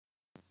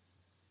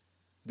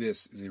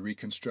This is a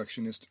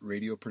Reconstructionist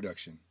radio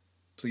production.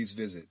 Please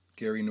visit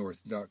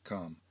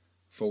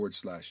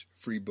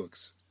garynorth.com/free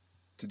books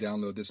to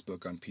download this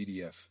book on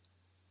PDF.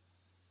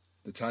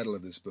 The title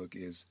of this book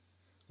is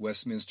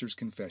Westminster's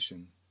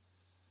Confession,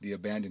 The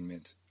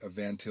Abandonment of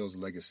Van Til's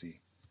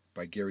Legacy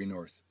by Gary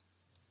North,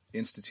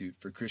 Institute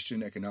for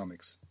Christian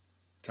Economics,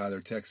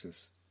 Tyler,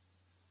 Texas.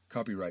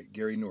 Copyright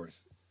Gary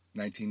North,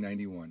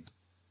 1991.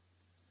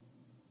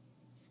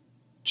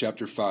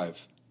 Chapter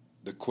 5.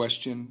 The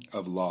Question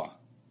of Law.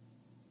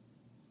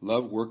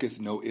 Love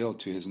worketh no ill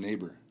to his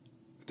neighbor.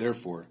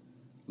 Therefore,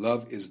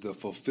 love is the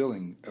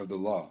fulfilling of the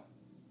law.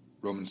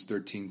 Romans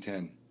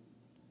 13:10.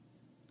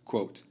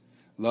 Quote,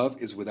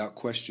 love is without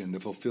question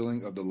the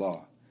fulfilling of the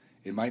law.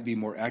 It might be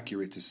more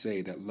accurate to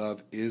say that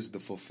love is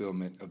the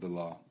fulfillment of the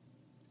law.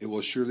 It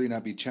will surely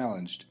not be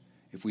challenged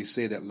if we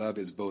say that love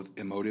is both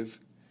emotive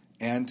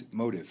and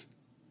motive.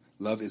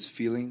 Love is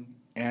feeling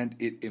and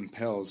it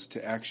impels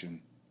to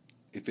action.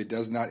 If it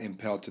does not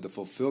impel to the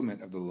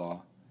fulfillment of the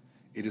law,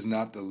 it is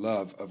not the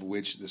love of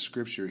which the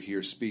Scripture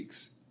here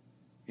speaks.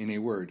 In a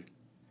word,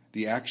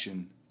 the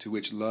action to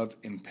which love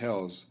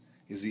impels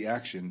is the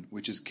action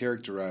which is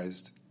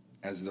characterized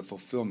as the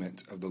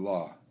fulfillment of the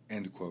law.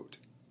 End quote.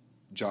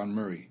 John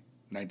Murray,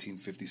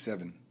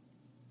 1957.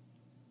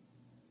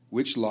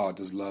 Which law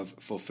does love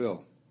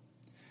fulfill?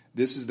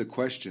 This is the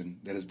question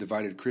that has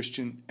divided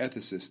Christian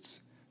ethicists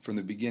from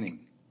the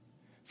beginning.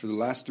 For the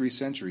last 3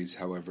 centuries,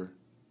 however,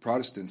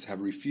 Protestants have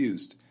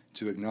refused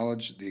to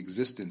acknowledge the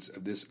existence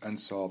of this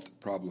unsolved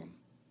problem.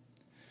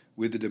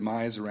 With the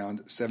demise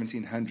around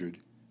 1700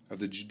 of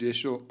the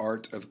judicial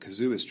art of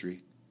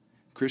casuistry,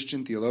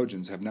 Christian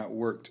theologians have not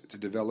worked to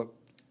develop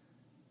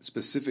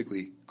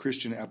specifically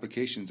Christian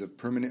applications of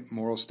permanent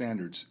moral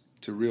standards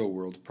to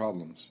real-world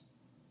problems,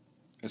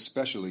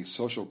 especially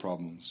social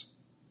problems.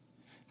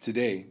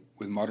 Today,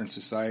 with modern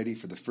society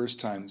for the first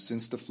time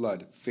since the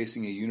flood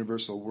facing a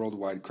universal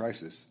worldwide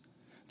crisis,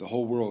 the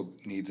whole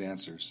world needs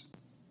answers.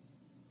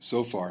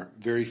 So far,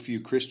 very few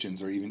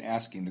Christians are even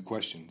asking the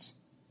questions.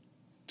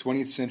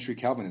 20th century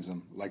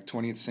Calvinism, like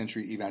 20th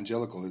century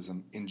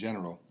evangelicalism in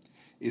general,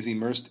 is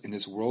immersed in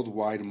this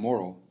worldwide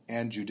moral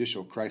and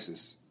judicial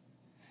crisis.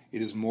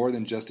 It is more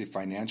than just a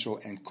financial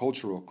and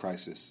cultural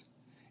crisis.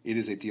 It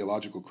is a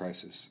theological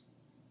crisis.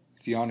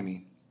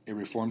 Theonomy, a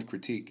Reformed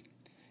critique,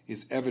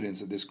 is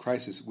evidence of this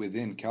crisis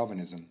within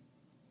Calvinism,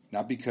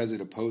 not because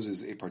it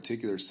opposes a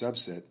particular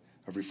subset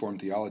of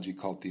Reformed theology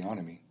called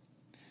theonomy,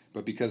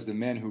 but because the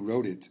men who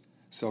wrote it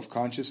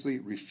self-consciously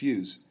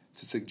refuse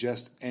to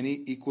suggest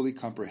any equally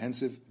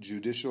comprehensive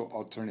judicial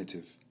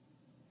alternative.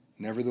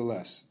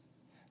 Nevertheless,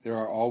 there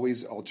are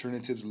always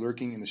alternatives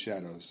lurking in the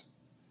shadows,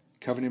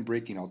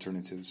 covenant-breaking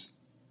alternatives.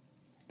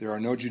 There are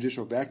no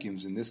judicial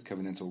vacuums in this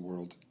covenantal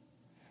world.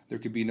 There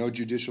could be no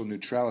judicial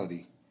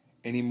neutrality,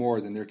 any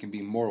more than there can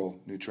be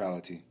moral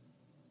neutrality.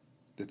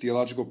 The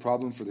theological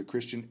problem for the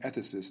Christian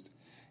ethicist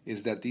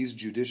is that these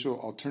judicial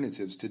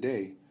alternatives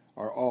today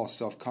are all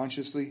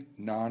self-consciously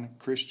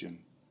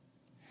non-Christian.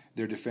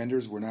 Their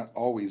defenders were not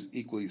always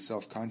equally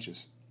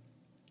self-conscious.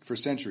 For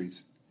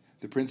centuries,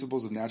 the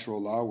principles of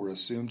natural law were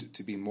assumed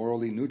to be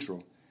morally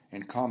neutral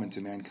and common to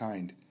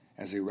mankind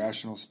as a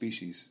rational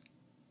species.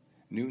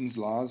 Newton's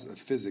laws of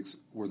physics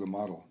were the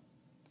model.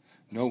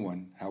 No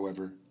one,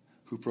 however,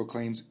 who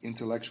proclaims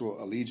intellectual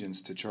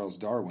allegiance to Charles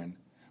Darwin,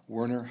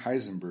 Werner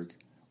Heisenberg,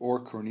 or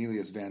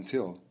Cornelius Van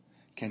Til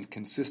can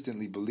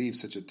consistently believe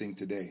such a thing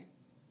today.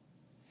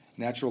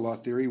 Natural law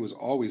theory was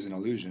always an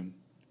illusion,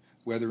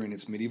 whether in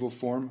its medieval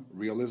form,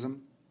 realism,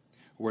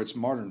 or its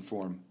modern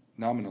form,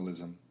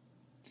 nominalism.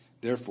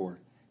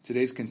 Therefore,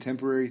 today's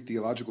contemporary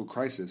theological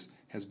crisis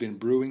has been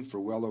brewing for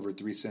well over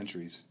 3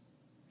 centuries.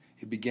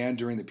 It began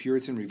during the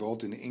Puritan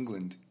Revolt in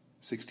England,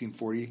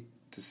 1640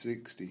 to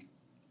 60.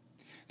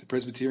 The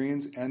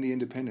Presbyterians and the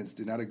Independents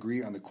did not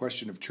agree on the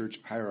question of church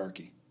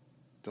hierarchy.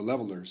 The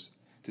Levelers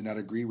did not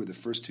agree with the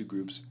first 2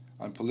 groups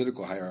on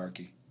political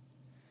hierarchy.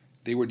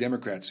 They were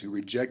Democrats who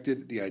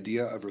rejected the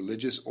idea of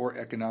religious or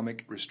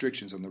economic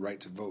restrictions on the right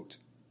to vote.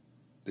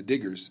 The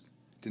Diggers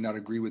did not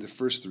agree with the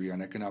first 3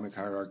 on economic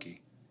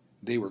hierarchy.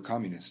 They were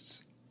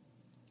communists.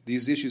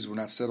 These issues were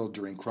not settled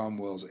during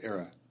Cromwell's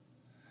era.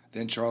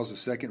 Then Charles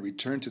II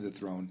returned to the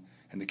throne,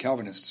 and the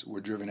Calvinists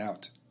were driven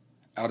out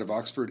of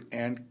Oxford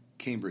and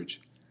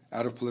Cambridge,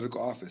 out of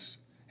political office,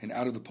 and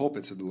out of the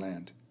pulpits of the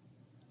land.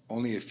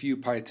 Only a few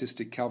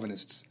pietistic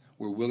Calvinists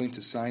were willing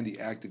to sign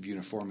the Act of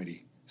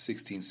Uniformity,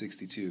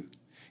 1662,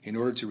 in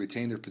order to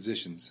retain their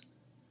positions.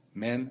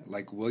 Men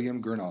like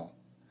William Gurnall,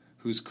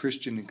 whose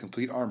Christian in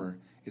Complete Armor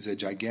is a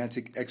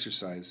gigantic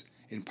exercise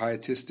in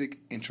pietistic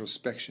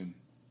introspection,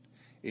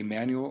 a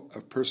manual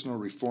of personal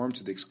reform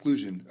to the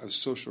exclusion of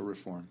social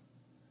reform.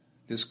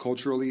 This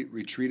culturally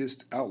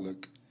retreatist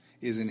outlook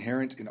is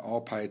inherent in all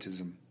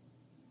pietism,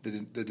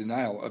 the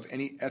denial of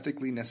any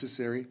ethically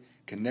necessary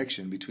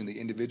connection between the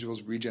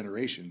individual's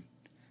regeneration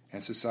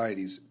and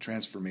society's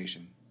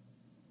transformation.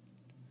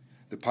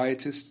 The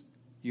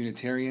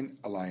Pietist-Unitarian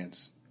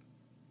Alliance.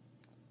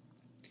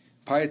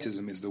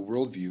 Pietism is the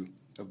worldview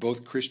of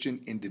both Christian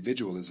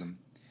individualism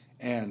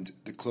and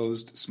the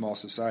closed small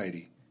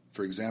society,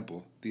 for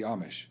example, the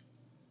Amish.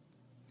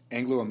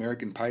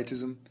 Anglo-American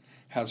pietism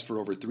has for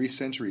over 3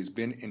 centuries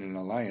been in an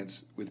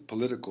alliance with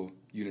political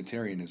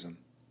Unitarianism.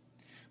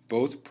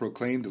 Both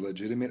proclaim the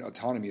legitimate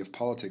autonomy of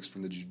politics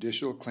from the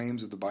judicial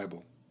claims of the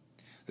Bible.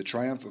 The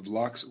triumph of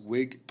Locke's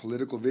Whig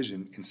political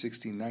vision in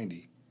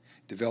 1690,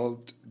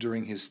 developed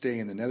during his stay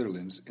in the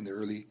Netherlands in the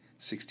early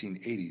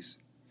 1680s,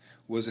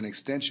 was an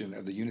extension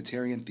of the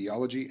Unitarian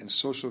theology and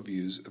social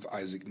views of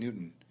Isaac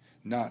Newton,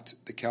 not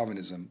the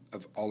Calvinism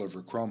of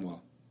Oliver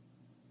Cromwell.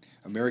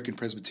 American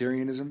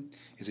Presbyterianism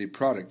is a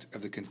product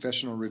of the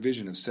confessional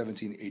revision of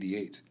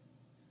 1788.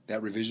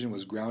 That revision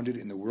was grounded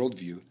in the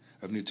worldview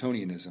of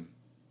Newtonianism.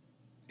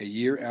 A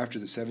year after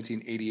the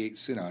 1788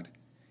 Synod,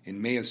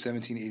 in May of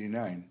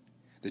 1789,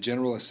 the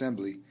General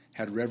Assembly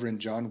had Reverend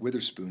John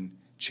Witherspoon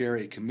chair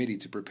a committee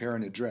to prepare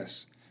an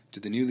address to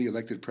the newly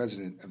elected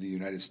President of the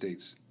United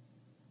States.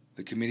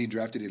 The committee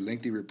drafted a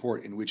lengthy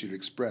report in which it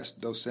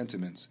expressed those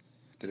sentiments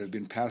that have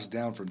been passed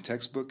down from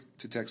textbook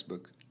to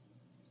textbook,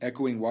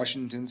 echoing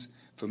Washington's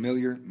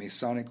familiar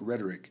Masonic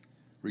rhetoric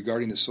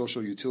regarding the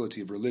social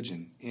utility of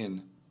religion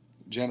in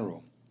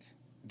general.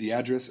 The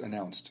address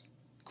announced,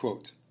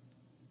 quote,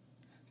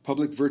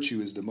 "Public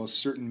virtue is the most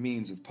certain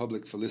means of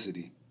public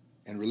felicity,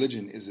 and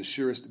religion is the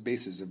surest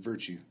basis of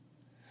virtue.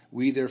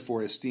 We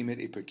therefore esteem it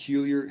a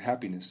peculiar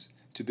happiness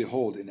to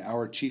behold in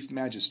our chief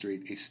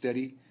magistrate a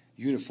steady,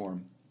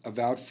 uniform,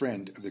 avowed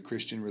friend of the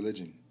Christian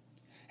religion,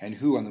 and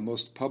who on the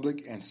most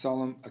public and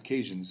solemn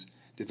occasions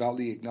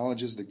devoutly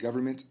acknowledges the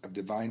government of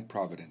divine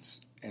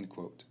providence." End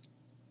quote.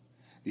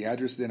 The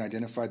address then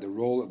identified the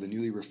role of the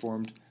newly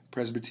reformed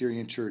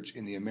Presbyterian Church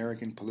in the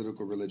American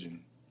political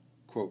religion.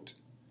 Quote,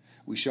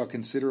 "We shall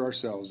consider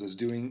ourselves as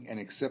doing an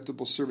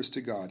acceptable service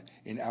to God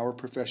in our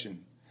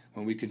profession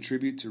when we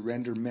contribute to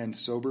render men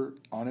sober,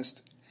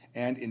 honest,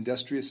 and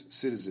industrious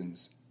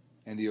citizens,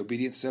 and the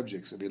obedient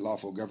subjects of a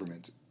lawful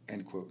government."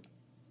 End quote.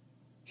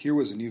 Here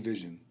was a new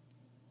vision,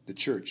 the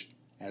Church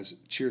as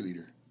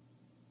cheerleader.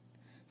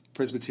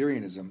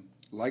 Presbyterianism,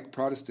 like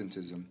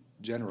Protestantism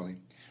generally,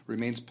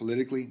 remains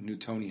politically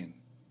Newtonian,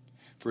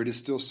 for it is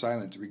still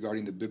silent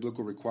regarding the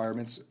biblical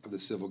requirements of the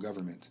civil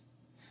government.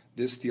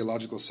 This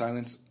theological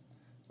silence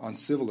on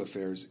civil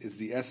affairs is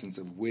the essence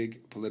of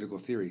Whig political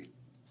theory.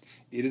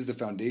 It is the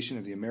foundation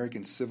of the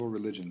American civil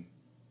religion.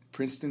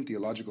 Princeton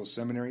Theological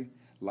Seminary,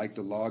 like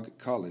the Log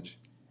College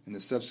and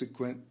the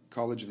subsequent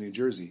College of New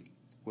Jersey,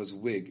 was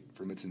Whig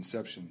from its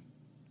inception.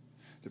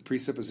 The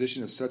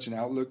presupposition of such an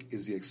outlook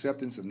is the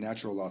acceptance of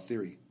natural law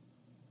theory.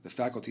 The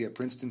faculty at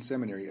Princeton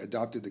Seminary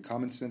adopted the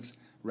common-sense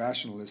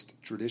rationalist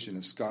tradition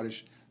of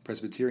Scottish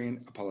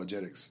Presbyterian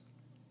apologetics.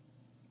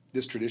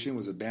 This tradition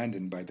was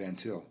abandoned by Van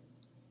Til,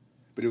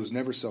 but it was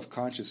never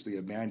self-consciously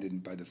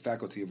abandoned by the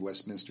faculty of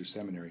Westminster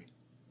Seminary.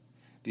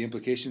 The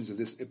implications of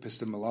this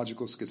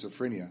epistemological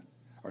schizophrenia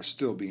are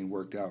still being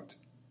worked out.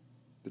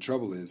 The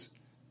trouble is,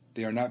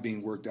 they are not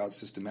being worked out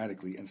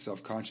systematically and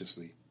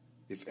self-consciously.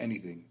 If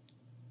anything,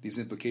 these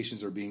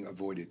implications are being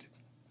avoided.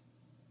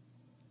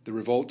 The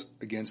revolt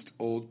against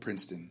Old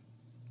Princeton.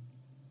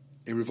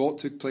 A revolt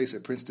took place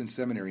at Princeton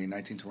Seminary in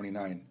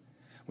 1929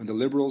 when the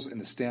liberals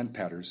and the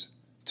stand-patters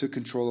took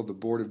control of the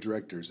board of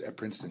directors at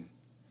Princeton.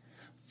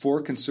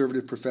 4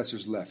 conservative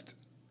professors left: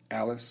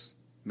 Alice,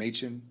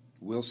 Machen,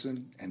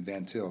 Wilson, and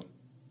Van Til.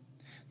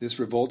 This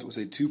revolt was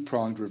a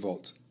 2-pronged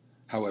revolt,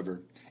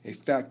 however, a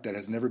fact that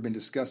has never been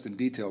discussed in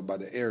detail by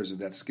the heirs of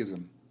that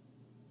schism.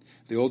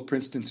 The old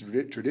Princeton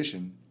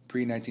tradition,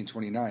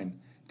 pre-1929,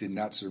 did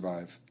not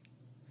survive.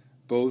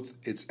 Both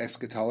its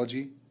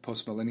eschatology,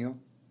 postmillennial,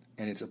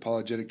 and its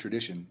apologetic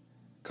tradition,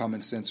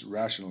 common-sense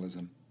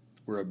rationalism,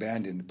 were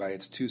abandoned by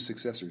its 2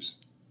 successors.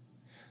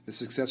 The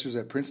successors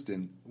at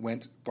Princeton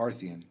went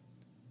Barthian.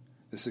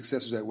 The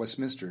successors at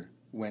Westminster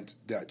went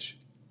Dutch.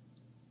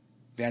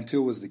 Van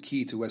Til was the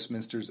key to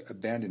Westminster's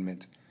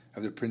abandonment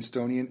of the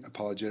Princetonian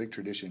apologetic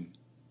tradition.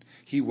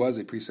 He was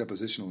a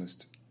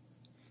presuppositionalist.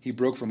 He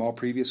broke from all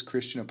previous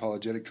Christian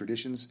apologetic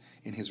traditions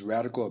in his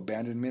radical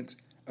abandonment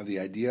of the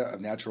idea of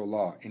natural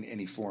law in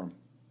any form.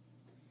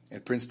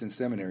 At Princeton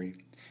Seminary,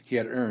 he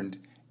had earned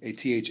a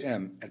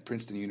THM at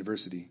Princeton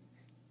University.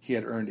 He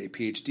had earned a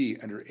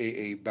PhD under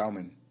A.A.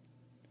 Bauman.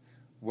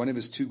 One of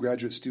his 2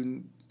 graduate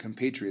student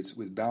compatriots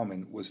with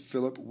Bauman was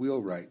Philip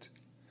Wheelwright,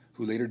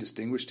 who later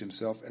distinguished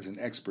himself as an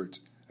expert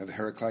of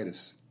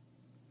Heraclitus.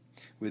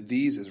 With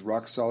these as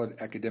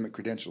rock-solid academic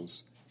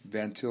credentials,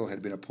 Van Til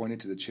had been appointed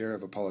to the chair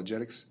of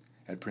apologetics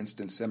at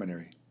Princeton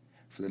Seminary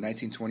for the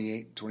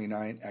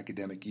 1928-29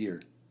 academic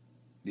year,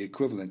 the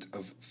equivalent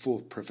of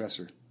full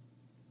professor.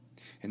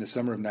 In the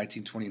summer of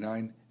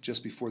 1929,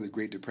 just before the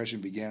Great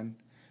Depression began,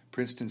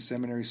 Princeton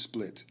Seminary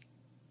split.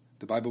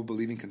 The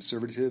Bible-believing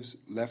conservatives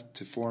left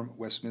to form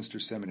Westminster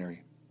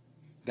Seminary.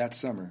 That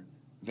summer,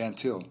 Van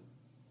Til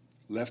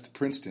left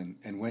Princeton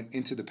and went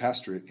into the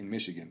pastorate in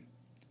Michigan.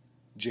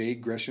 J.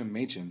 Gresham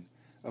Machen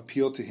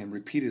appealed to him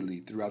repeatedly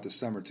throughout the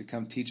summer to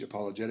come teach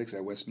apologetics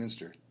at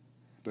Westminster,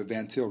 but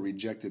Van Til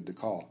rejected the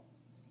call.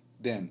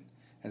 Then,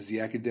 as the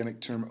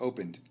academic term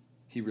opened,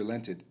 he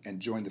relented and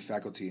joined the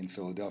faculty in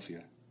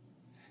Philadelphia.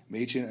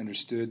 Machen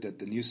understood that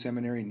the new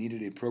seminary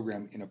needed a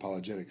program in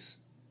apologetics.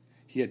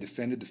 He had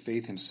defended the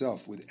faith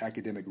himself with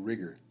academic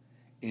rigor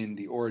in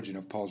The Origin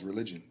of Paul's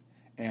Religion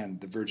and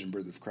The Virgin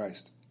Birth of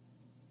Christ.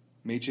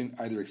 Machen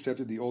either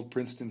accepted the old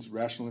Princeton's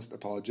rationalist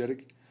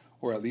apologetic,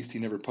 or at least he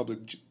never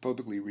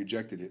publicly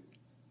rejected it.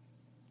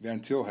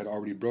 Van Til had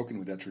already broken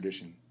with that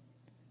tradition.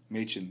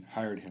 Machen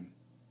hired him.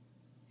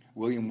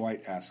 William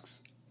White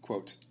asks,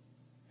 quote,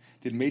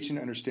 "Did Machen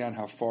understand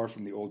how far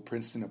from the old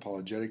Princeton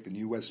apologetic the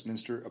new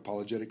Westminster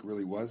apologetic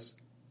really was?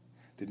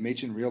 Did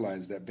Machen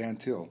realize that Van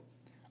Til,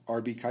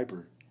 R.B.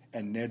 Kuyper,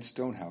 and Ned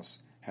Stonehouse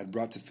had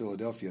brought to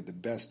Philadelphia the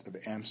best of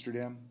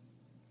Amsterdam?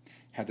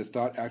 Had the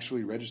thought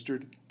actually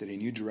registered that a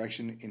new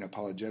direction in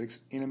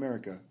apologetics in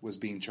America was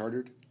being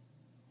chartered?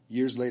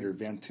 Years later,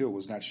 Van Til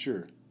was not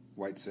sure,"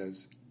 White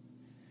says.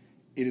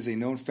 It is a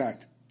known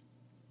fact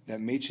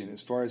that Machen,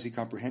 as far as he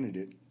comprehended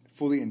it,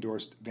 fully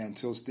endorsed Van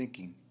Til's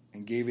thinking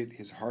and gave it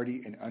his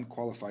hearty and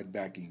unqualified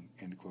backing,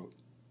 end quote.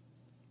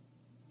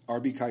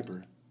 R.B.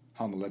 Kuyper,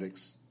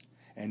 Homiletics,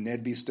 and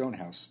Ned B.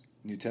 Stonehouse,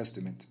 New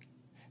Testament,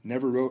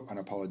 never wrote on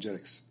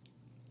apologetics.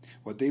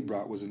 What they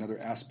brought was another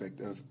aspect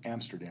of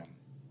Amsterdam,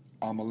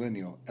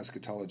 amillennial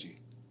eschatology.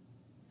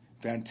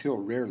 Van Til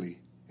rarely,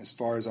 as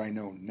far as I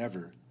know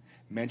never,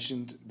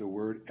 mentioned the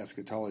word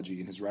eschatology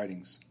in his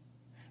writings,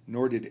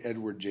 nor did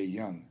Edward J.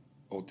 Young,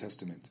 Old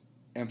Testament,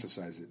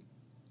 emphasize it.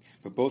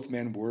 But both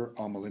men were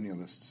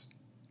amillennialists.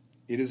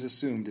 It is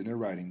assumed in their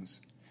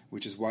writings,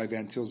 which is why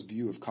Van Til's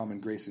view of common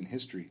grace in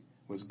history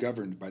was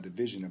governed by the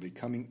vision of a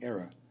coming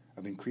era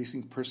of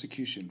increasing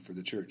persecution for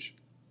the church.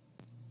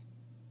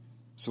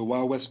 So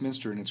while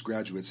Westminster and its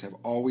graduates have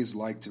always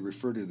liked to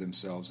refer to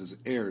themselves as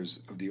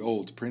heirs of the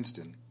old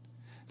Princeton,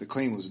 the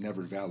claim was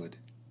never valid.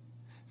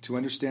 To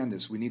understand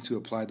this, we need to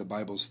apply the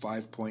Bible's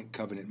 5-point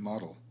covenant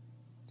model.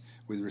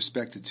 With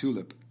respect to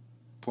TULIP,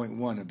 point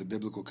 1 of the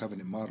biblical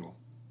covenant model,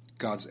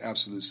 God's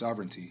absolute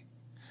sovereignty,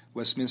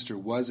 Westminster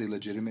was a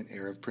legitimate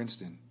heir of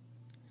Princeton.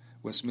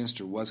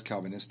 Westminster was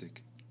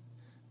Calvinistic.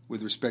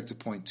 With respect to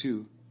point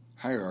 2,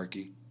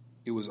 hierarchy,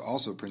 it was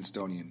also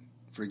Princetonian,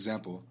 for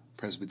example,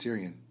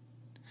 Presbyterian.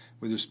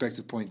 With respect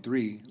to point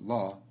 3,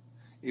 law,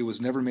 it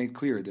was never made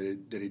clear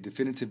that a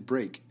definitive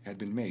break had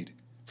been made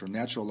from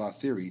natural law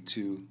theory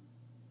to...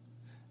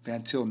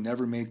 Van Til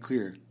never made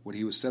clear what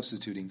he was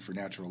substituting for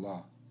natural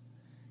law.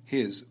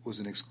 His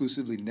was an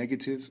exclusively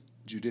negative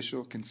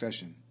judicial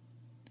confession.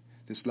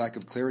 This lack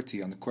of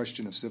clarity on the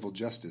question of civil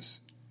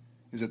justice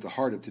is at the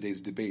heart of today's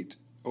debate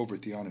over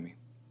theonomy.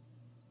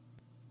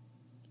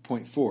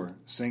 Point 4,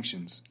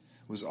 sanctions,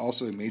 was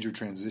also a major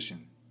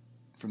transition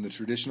from the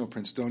traditional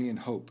Princetonian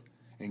hope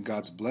in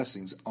God's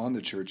blessings on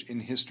the church in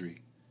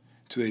history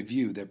to a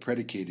view that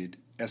predicated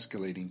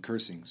escalating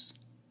cursings.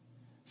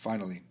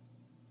 Finally,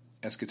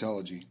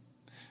 eschatology.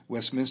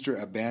 Westminster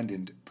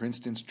abandoned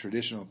Princeton's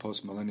traditional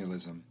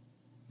postmillennialism,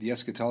 the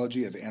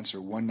eschatology of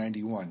Answer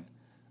 191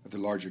 of the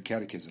larger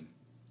catechism.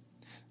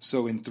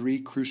 So in 3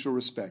 crucial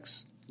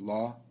respects,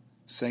 law,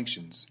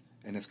 sanctions,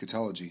 and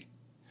eschatology,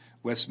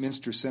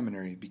 Westminster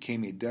Seminary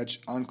became a Dutch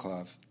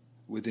enclave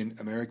within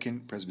American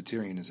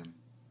Presbyterianism.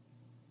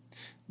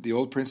 The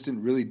old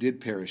Princeton really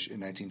did perish in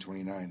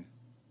 1929.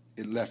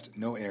 It left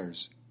no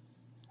heirs,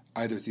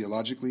 either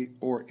theologically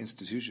or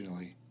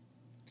institutionally.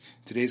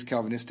 Today's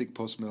Calvinistic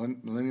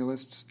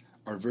postmillennialists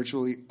are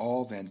virtually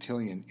all Van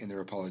Tilian in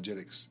their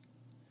apologetics,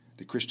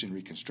 the Christian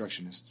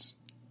Reconstructionists.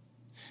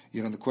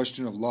 Yet on the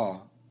question of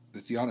law, the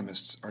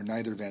theonomists are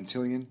neither Van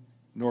Tilian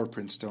nor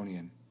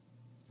Princetonian.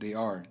 They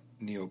are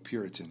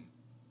Neo-Puritan.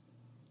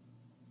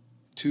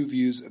 2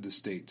 views of the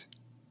state.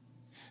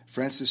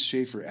 Francis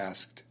Schaeffer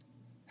asked,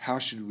 "How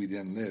should we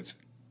then live?"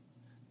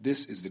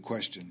 This is the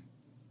question.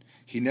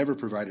 He never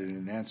provided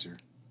an answer.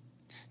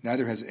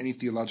 Neither has any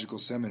theological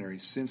seminary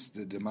since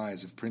the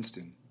demise of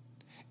Princeton.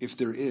 If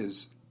there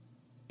is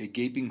a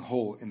gaping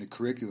hole in the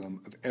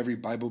curriculum of every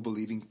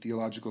Bible-believing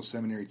theological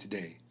seminary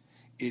today,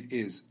 it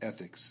is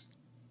ethics.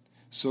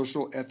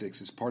 Social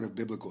ethics is part of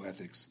biblical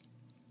ethics,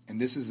 and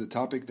this is the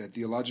topic that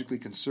theologically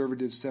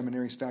conservative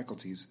seminaries'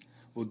 faculties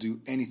will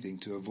do anything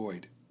to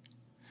avoid.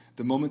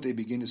 The moment they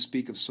begin to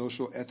speak of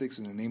social ethics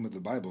in the name of the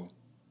Bible,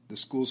 the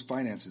school's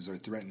finances are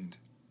threatened.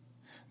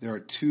 There are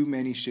too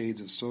many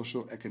shades of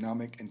social,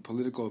 economic, and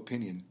political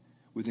opinion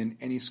within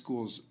any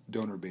school's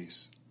donor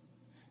base.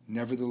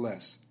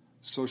 Nevertheless,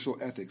 social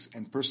ethics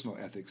and personal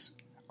ethics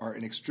are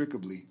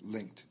inextricably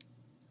linked.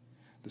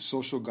 The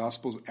social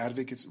gospel's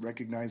advocates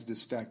recognized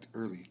this fact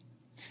early,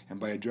 and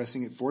by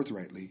addressing it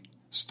forthrightly,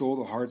 stole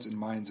the hearts and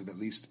minds of at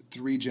least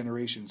 3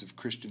 generations of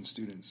Christian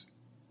students.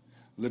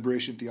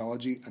 Liberation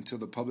theology, until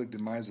the public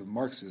demise of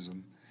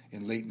Marxism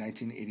in late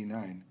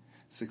 1989,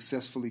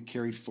 successfully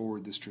carried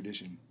forward this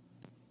tradition.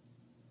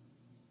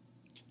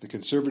 The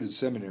conservative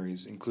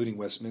seminaries, including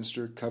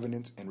Westminster,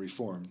 Covenant, and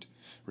Reformed,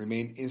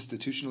 remained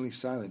institutionally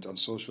silent on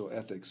social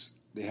ethics.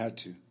 They had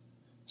to.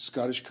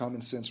 Scottish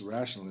common sense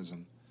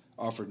rationalism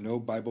offered no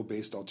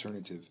Bible-based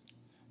alternative.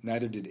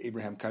 Neither did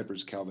Abraham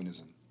Kuyper's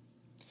Calvinism.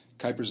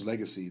 Kuyper's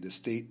legacy, the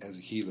state as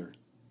a healer.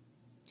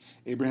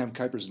 Abraham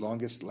Kuyper's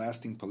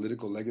longest-lasting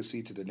political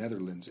legacy to the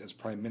Netherlands as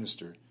Prime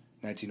Minister,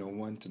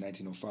 1901 to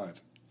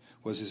 1905,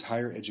 was his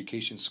higher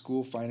education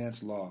school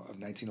finance law of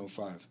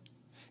 1905.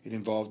 It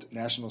involved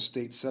national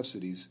state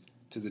subsidies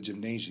to the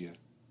gymnasia,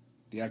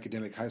 the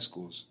academic high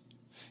schools.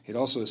 It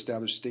also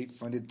established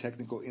state-funded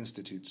technical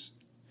institutes.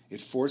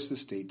 It forced the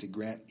state to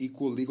grant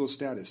equal legal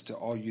status to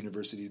all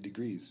university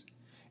degrees,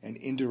 an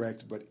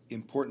indirect but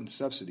important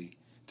subsidy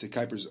to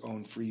Kuyper's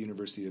own Free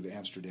University of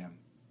Amsterdam,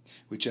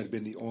 which had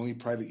been the only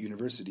private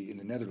university in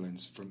the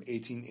Netherlands from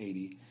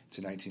 1880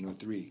 to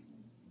 1903.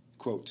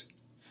 Quote,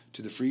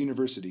 "To the Free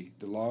University,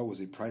 the law was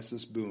a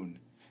priceless boon,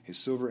 a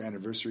silver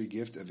anniversary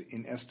gift of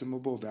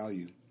inestimable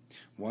value,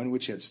 one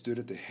which had stood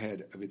at the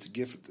head of its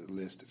gift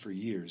list for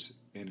years,"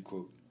 end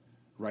quote,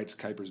 writes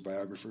Kuyper's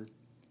biographer.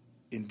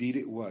 Indeed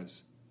it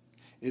was.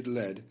 It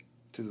led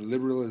to the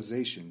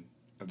liberalization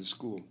of the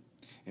school,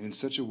 and in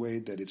such a way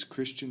that its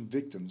Christian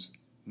victims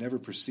never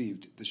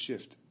perceived the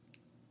shift.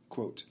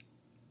 Quote,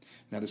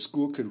 "Now the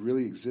school could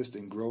really exist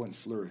and grow and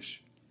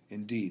flourish.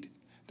 Indeed,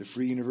 the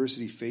Free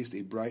University faced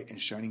a bright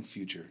and shining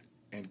future,"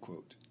 end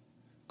quote.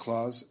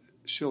 Klaus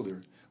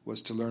Schilder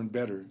was to learn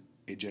better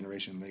a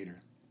generation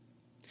later.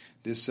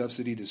 This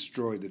subsidy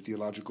destroyed the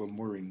theological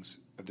moorings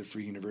of the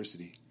Free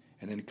University,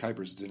 and then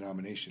Kuyper's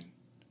denomination.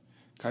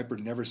 Kuyper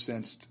never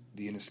sensed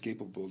the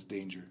inescapable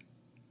danger.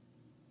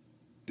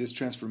 This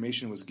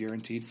transformation was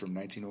guaranteed from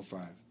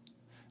 1905.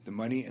 The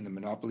money and the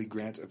monopoly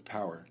grant of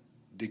power,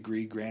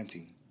 degree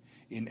granting,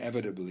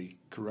 inevitably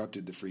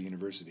corrupted the Free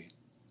University.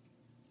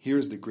 Here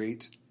is the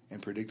great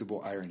and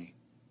predictable irony.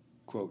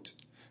 Quote,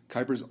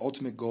 "Kuyper's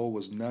ultimate goal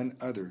was none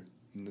other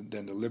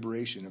than the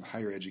liberation of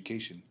higher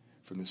education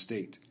from the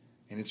state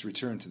and its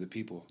return to the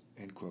people,"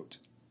 end quote.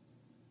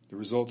 The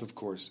result, of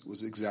course,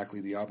 was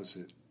exactly the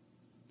opposite.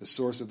 The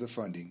source of the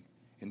funding,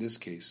 in this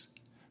case,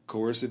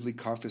 coercively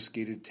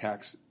confiscated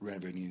tax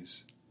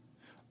revenues,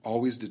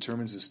 always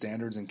determines the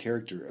standards and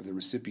character of the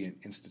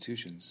recipient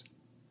institutions.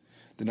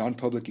 The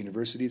non-public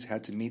universities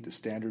had to meet the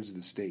standards of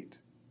the state.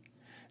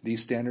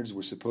 These standards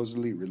were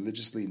supposedly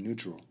religiously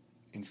neutral.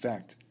 In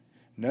fact,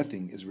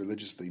 nothing is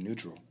religiously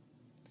neutral.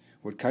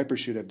 What Kuyper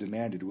should have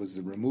demanded was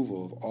the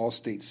removal of all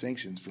state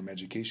sanctions from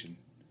education,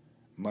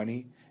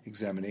 money,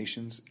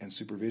 examinations, and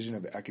supervision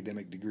of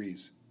academic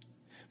degrees.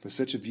 But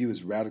such a view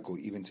is radical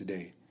even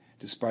today,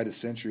 despite a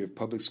century of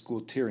public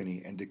school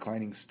tyranny and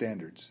declining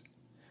standards,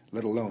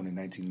 let alone in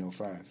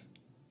 1905.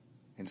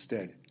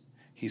 Instead,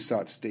 he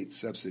sought state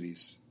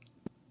subsidies.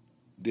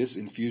 This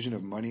infusion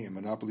of money and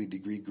monopoly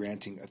degree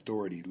granting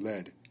authority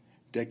led,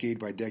 decade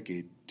by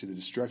decade, to the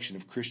destruction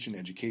of Christian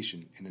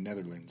education in the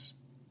Netherlands.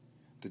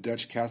 The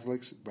Dutch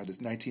Catholics, by the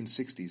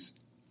 1960s,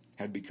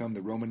 had become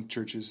the Roman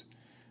Church's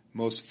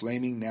most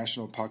flaming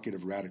national pocket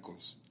of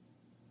radicals,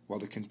 while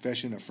the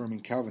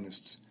confession-affirming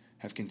Calvinists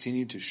have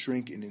continued to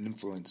shrink in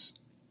influence,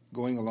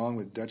 going along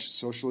with Dutch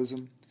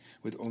socialism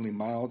with only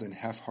mild and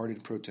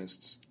half-hearted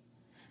protests.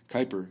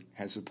 Kuyper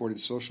had supported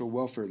social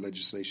welfare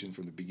legislation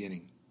from the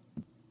beginning.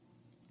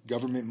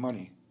 Government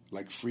money,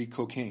 like free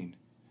cocaine,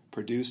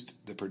 produced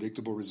the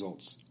predictable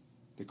results,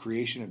 the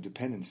creation of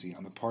dependency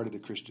on the part of the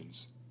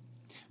Christians.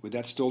 With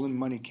that stolen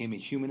money came a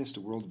humanist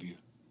worldview.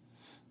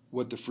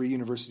 What the Free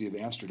University of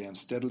Amsterdam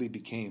steadily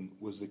became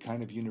was the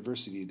kind of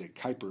university that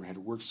Kuyper had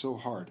worked so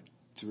hard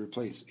to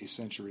replace a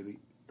century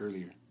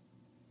earlier.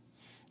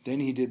 Then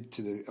he did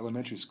to the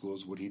elementary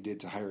schools what he did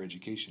to higher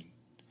education.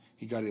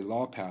 He got a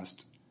law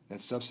passed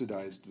that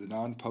subsidized the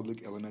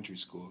non-public elementary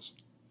schools.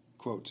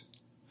 Quote,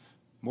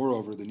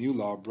 "Moreover, the new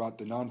law brought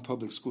the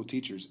non-public school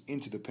teachers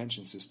into the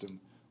pension system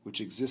which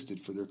existed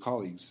for their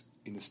colleagues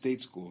in the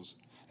state schools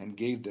and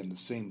gave them the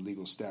same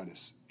legal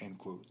status," end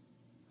quote.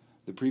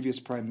 The previous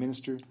Prime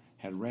Minister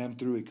had rammed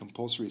through a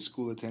compulsory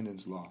school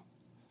attendance law,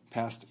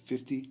 passed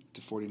 50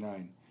 to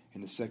 49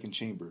 in the second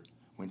chamber,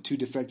 when two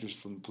defectors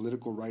from the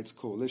political rights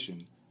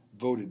coalition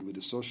voted with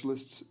the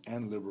socialists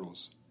and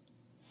liberals.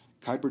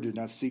 Kuyper did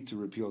not seek to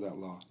repeal that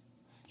law.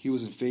 He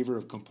was in favor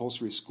of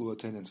compulsory school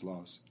attendance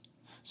laws,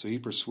 so he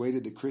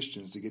persuaded the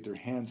Christians to get their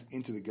hands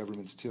into the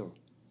government's till.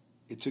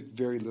 It took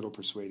very little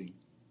persuading.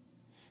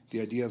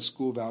 The idea of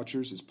school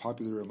vouchers is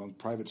popular among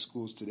private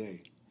schools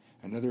today,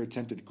 another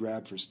attempted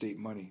grab for state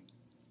money,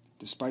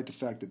 despite the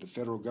fact that the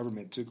federal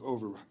government took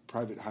over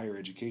private higher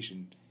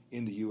education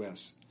in the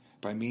U.S.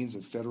 by means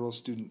of federal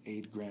student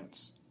aid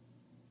grants.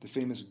 The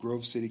famous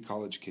Grove City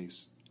College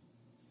case.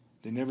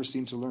 They never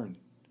seem to learn.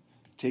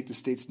 Take the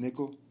state's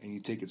nickel and you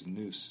take its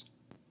noose.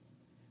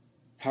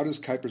 How does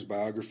Kuyper's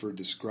biographer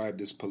describe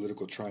this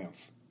political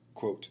triumph?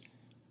 Quote,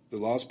 "The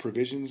law's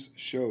provisions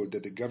showed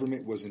that the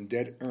government was in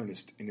dead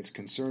earnest in its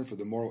concern for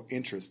the moral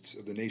interests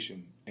of the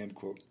nation," end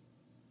quote.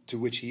 To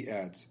which he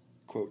adds,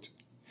 quote,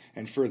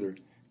 "And further,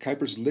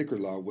 Kuyper's liquor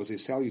law was a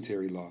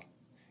salutary law.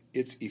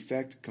 Its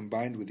effect,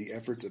 combined with the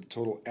efforts of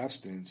total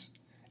abstinence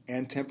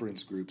and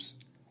temperance groups,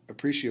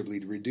 appreciably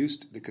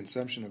reduced the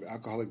consumption of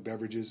alcoholic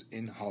beverages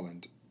in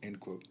Holland," end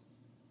quote.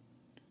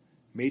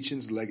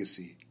 Machen's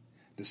legacy,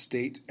 the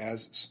state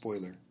as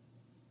spoiler.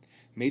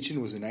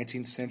 Machen was a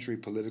 19th century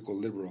political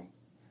liberal.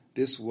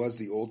 This was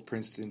the old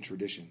Princeton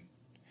tradition.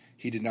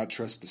 He did not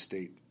trust the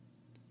state.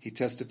 He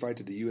testified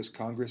to the U.S.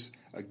 Congress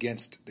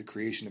against the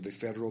creation of a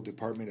federal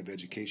Department of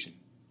Education.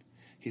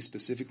 He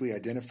specifically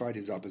identified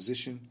his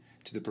opposition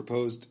to the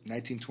proposed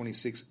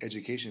 1926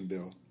 Education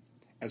Bill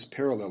as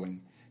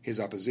paralleling his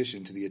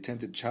opposition to the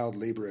attempted child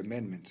labor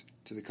amendment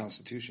to the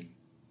Constitution.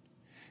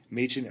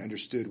 Machen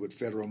understood what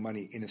federal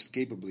money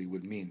inescapably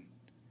would mean: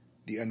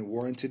 the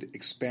unwarranted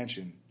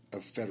expansion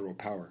of federal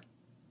power.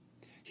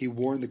 He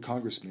warned the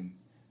congressman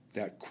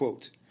that,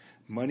 quote,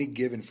 money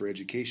given for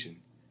education,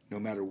 no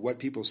matter what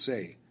people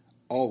say,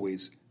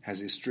 always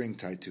has a string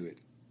tied to it.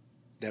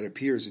 That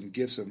appears in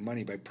gifts of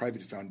money by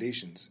private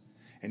foundations,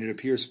 and it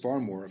appears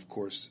far more, of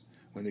course,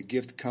 when the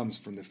gift comes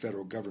from the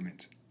federal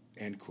government,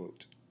 end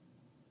quote.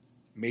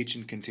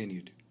 Machen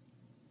continued,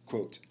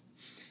 quote,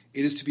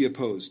 it is to be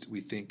opposed, we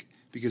think,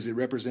 because it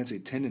represents a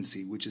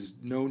tendency which is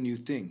no new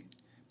thing,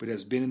 but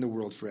has been in the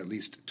world for at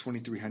least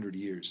 2,300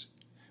 years,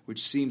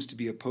 which seems to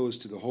be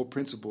opposed to the whole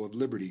principle of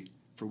liberty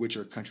for which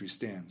our country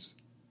stands.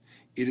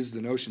 It is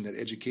the notion that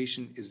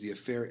education is the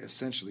affair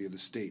essentially of the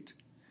state,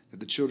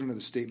 that the children of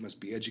the state must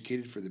be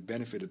educated for the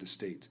benefit of the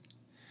state,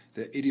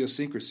 that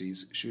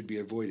idiosyncrasies should be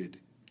avoided,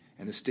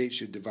 and the state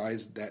should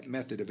devise that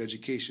method of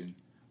education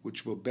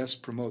which will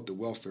best promote the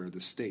welfare of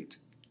the state.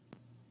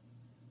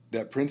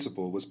 That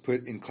principle was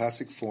put in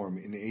classic form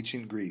in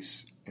ancient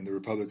Greece in the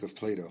Republic of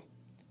Plato.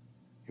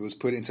 It was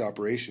put into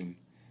operation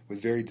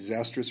with very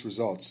disastrous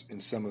results in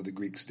some of the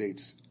Greek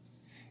states.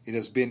 It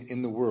has been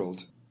in the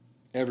world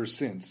ever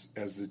since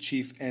as the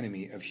chief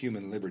enemy of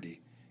human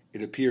liberty.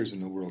 It appears in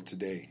the world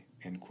today,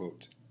 end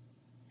quote.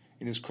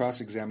 In his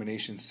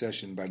cross-examination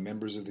session by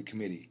members of the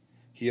committee,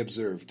 he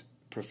observed,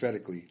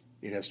 prophetically,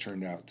 it has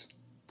turned out,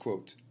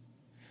 quote,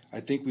 I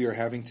think we are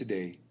having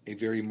today a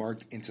very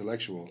marked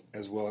intellectual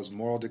as well as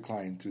moral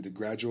decline through the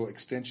gradual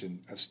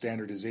extension of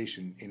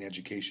standardization in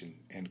education,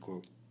 end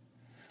quote.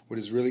 What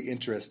is really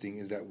interesting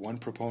is that one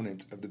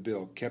proponent of the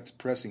bill kept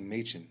pressing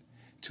Machen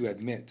to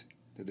admit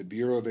that the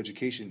Bureau of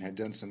Education had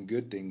done some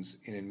good things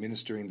in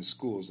administering the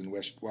schools in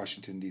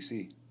Washington,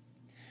 D.C.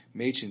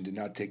 Machen did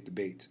not take the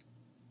bait.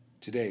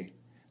 Today,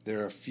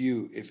 there are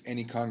few, if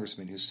any,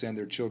 congressmen who send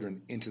their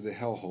children into the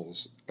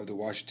hellholes of the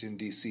Washington,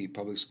 D.C.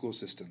 public school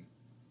system.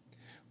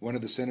 One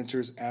of the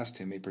senators asked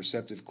him a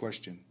perceptive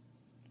question.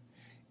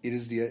 It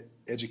is the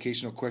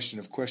educational question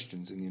of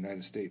questions in the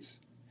United States.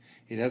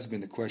 It has been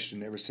the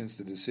question ever since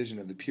the decision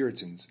of the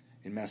Puritans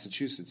in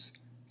Massachusetts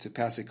to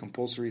pass a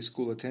compulsory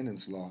school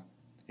attendance law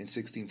in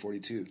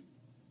 1642,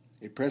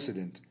 a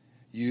precedent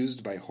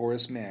used by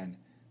Horace Mann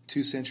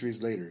 2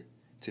 centuries later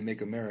to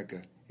make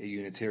America a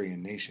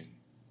Unitarian nation.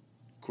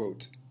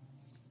 Quote,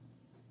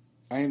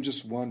 I am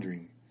just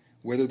wondering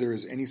whether there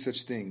is any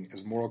such thing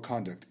as moral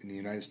conduct in the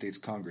United States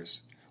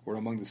Congress or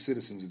among the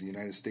citizens of the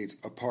United States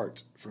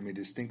apart from a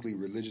distinctly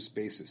religious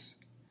basis.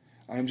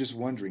 I am just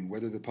wondering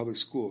whether the public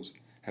schools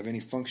have any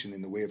function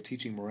in the way of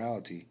teaching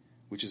morality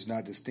which is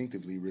not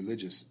distinctively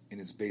religious in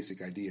its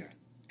basic idea,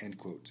 end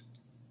quote.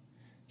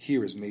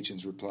 Here is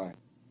Machen's reply,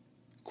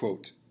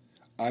 quote,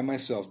 I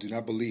myself do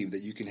not believe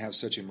that you can have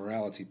such a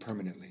morality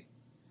permanently,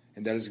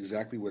 and that is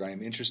exactly what I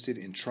am interested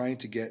in trying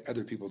to get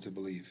other people to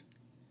believe.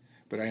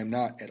 But I am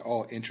not at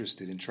all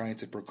interested in trying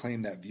to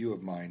proclaim that view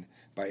of mine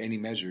by any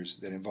measures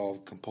that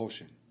involve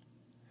compulsion,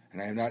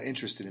 and I am not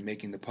interested in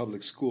making the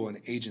public school an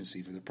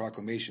agency for the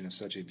proclamation of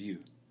such a view.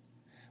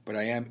 But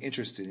I am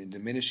interested in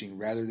diminishing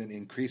rather than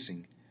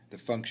increasing the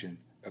function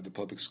of the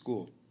public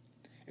school,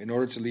 in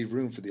order to leave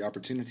room for the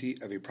opportunity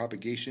of a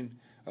propagation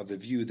of the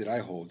view that I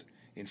hold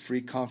in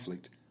free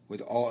conflict with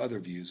all other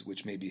views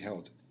which may be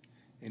held,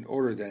 in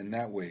order that in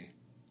that way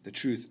the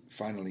truth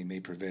finally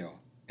may prevail,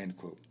 end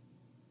quote.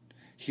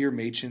 Here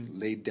Machen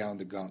laid down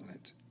the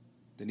gauntlet,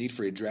 the need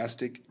for a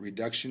drastic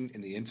reduction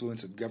in the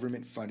influence of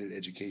government-funded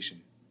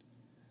education.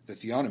 The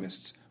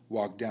theonomists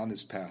walked down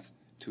this path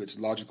to its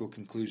logical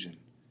conclusion: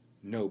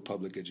 no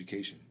public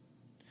education.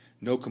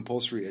 No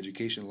compulsory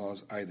education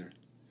laws either.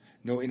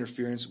 No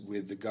interference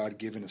with the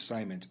God-given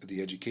assignment of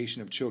the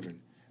education of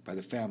children by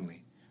the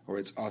family or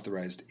its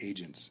authorized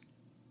agents.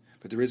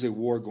 But there is a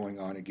war going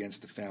on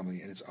against the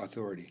family and its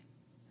authority,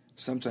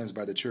 sometimes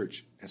by the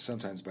church and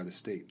sometimes by the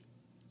state.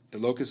 The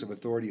locus of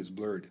authority is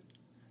blurred.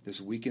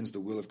 This weakens the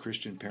will of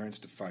Christian parents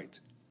to fight.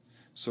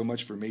 So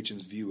much for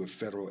Machen's view of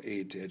federal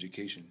aid to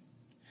education.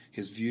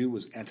 His view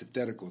was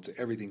antithetical to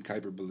everything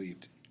Kuyper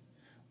believed.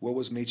 What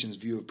was Machen's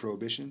view of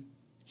prohibition?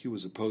 He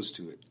was opposed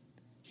to it.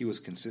 He was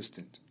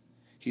consistent.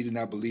 He did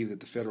not believe that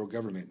the federal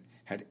government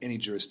had any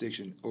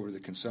jurisdiction over the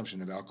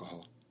consumption of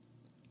alcohol.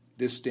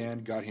 This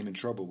stand got him in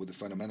trouble with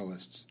the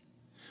fundamentalists.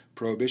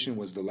 Prohibition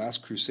was the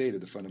last crusade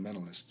of the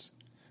fundamentalists,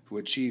 who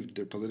achieved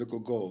their political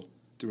goal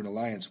through an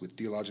alliance with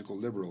theological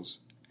liberals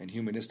and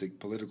humanistic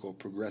political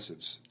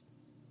progressives.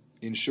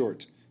 In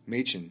short,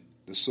 Machen,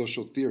 the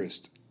social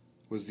theorist,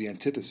 was the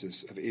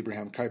antithesis of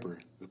Abraham Kuyper,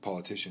 the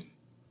politician.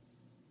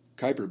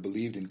 Kuyper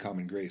believed in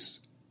common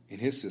grace. In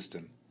his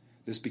system,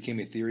 this became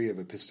a theory of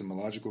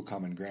epistemological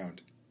common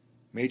ground.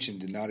 Machen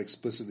did not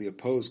explicitly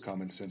oppose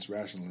common sense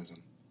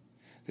rationalism.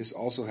 This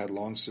also had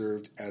long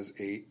served as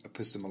a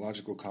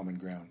epistemological common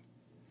ground.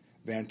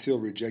 Van Til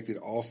rejected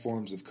all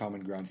forms of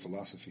common ground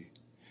philosophy.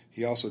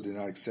 He also did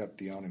not accept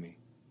theonomy.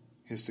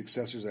 His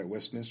successors at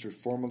Westminster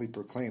formally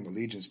proclaim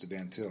allegiance to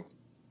Van Til.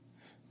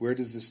 Where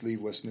does this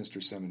leave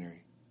Westminster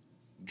Seminary?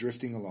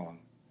 Drifting along,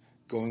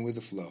 going with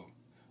the flow,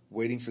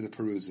 waiting for the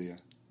parousia,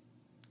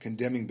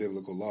 condemning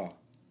biblical law,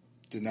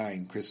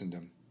 denying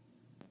Christendom.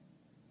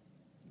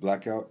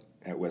 Blackout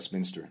at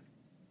Westminster.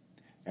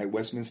 At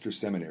Westminster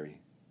Seminary,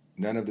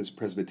 none of this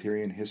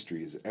Presbyterian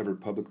history is ever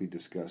publicly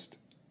discussed.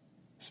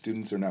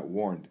 Students are not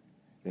warned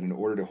that in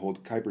order to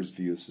hold Kuyper's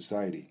view of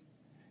society,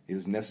 it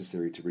is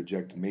necessary to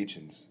reject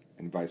Machen's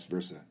and vice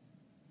versa.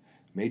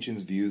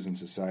 Machen's views on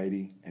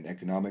society and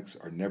economics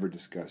are never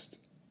discussed.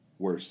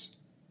 Worse,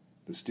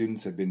 the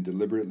students have been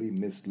deliberately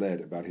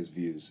misled about his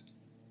views.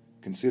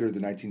 Consider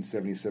the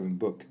 1977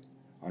 book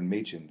on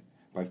Machen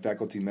by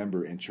faculty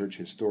member and church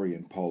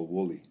historian Paul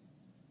Woolley.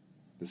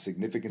 The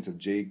significance of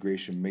J.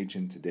 Gresham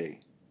Machen today.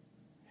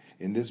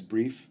 In this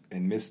brief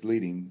and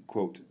misleading,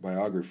 quote,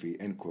 biography,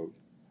 end quote,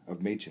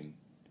 of Machen,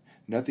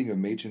 nothing of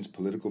Machen's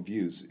political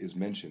views is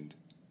mentioned.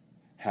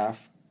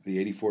 Half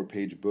the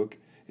 84-page book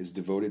is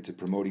devoted to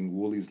promoting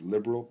Woolley's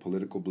liberal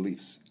political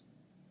beliefs,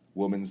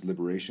 women's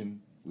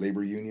liberation,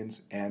 labor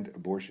unions, and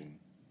abortion.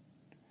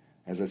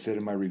 As I said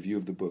in my review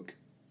of the book,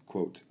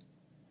 quote,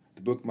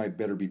 the book might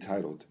better be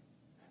titled,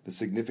 The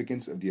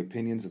Significance of the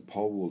Opinions of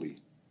Paul Woolley,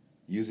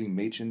 Using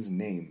Machen's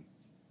Name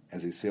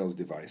as a Sales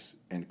Device,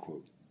 end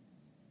quote.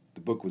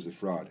 The book was a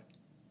fraud,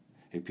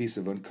 a piece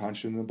of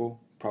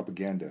unconscionable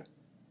propaganda,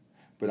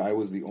 but I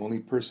was the only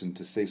person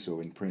to say so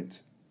in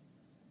print.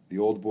 The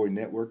Old Boy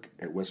Network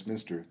at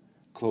Westminster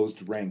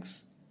closed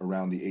ranks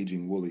around the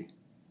aging Woolley.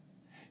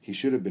 He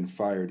should have been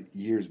fired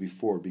years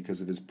before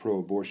because of his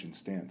pro-abortion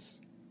stance.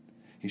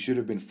 He should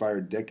have been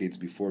fired decades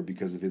before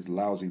because of his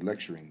lousy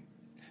lecturing,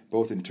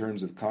 both in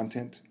terms of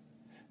content,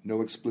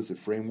 no explicit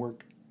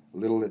framework,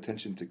 little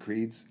attention to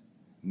creeds,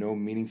 no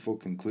meaningful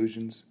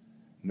conclusions,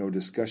 no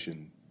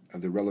discussion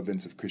of the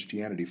relevance of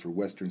Christianity for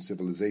Western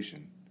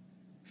civilization,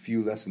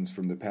 few lessons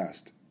from the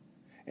past,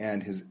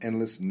 and his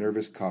endless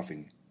nervous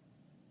coughing.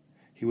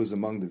 He was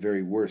among the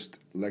very worst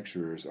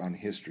lecturers on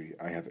history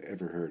I have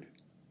ever heard.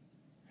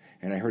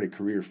 And I heard a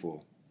career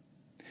full.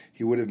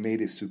 He would have made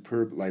a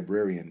superb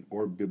librarian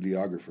or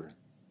bibliographer,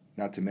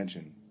 not to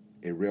mention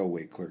a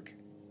railway clerk.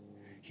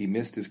 He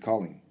missed his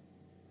calling.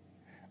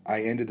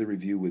 I ended the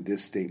review with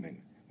this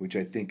statement, which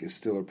I think is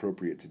still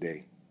appropriate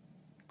today.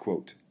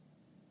 Quote,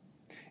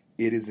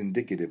 it is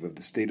indicative of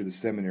the state of the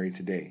seminary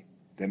today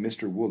that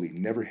Mr. Woolley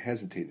never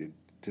hesitated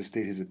to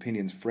state his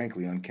opinions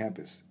frankly on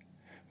campus,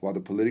 while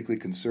the politically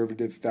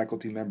conservative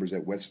faculty members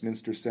at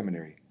Westminster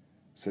Seminary,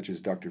 such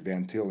as Dr.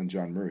 Van Til and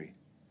John Murray,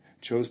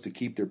 chose to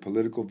keep their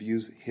political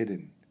views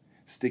hidden,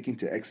 sticking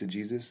to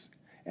exegesis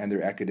and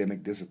their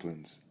academic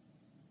disciplines.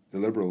 The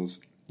liberals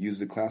used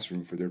the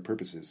classroom for their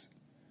purposes,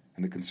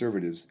 and the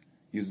conservatives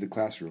used the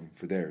classroom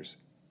for theirs.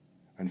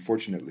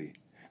 Unfortunately,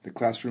 the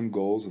classroom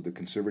goals of the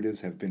conservatives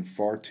have been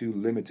far too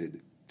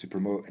limited to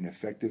promote an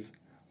effective,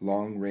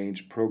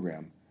 long-range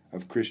program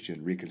of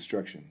Christian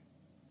reconstruction.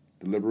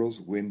 The liberals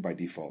win by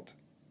default.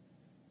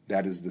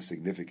 That is the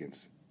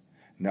significance,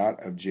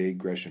 not of J.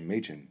 Gresham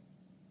Machen,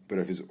 but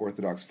of his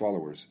orthodox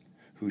followers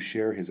who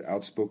share his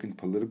outspoken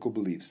political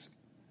beliefs,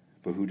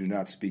 but who do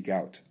not speak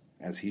out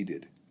as he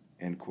did,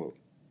 end quote.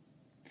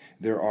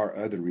 There are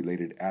other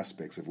related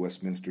aspects of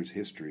Westminster's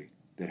history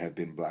that have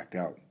been blacked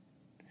out.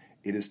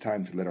 It is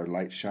time to let our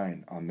light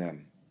shine on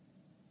them.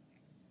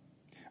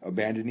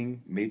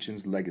 Abandoning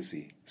Machen's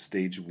Legacy,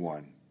 Stage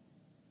 1.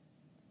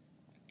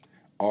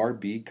 R.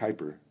 B.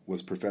 Kuyper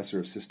was professor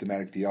of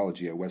systematic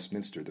theology at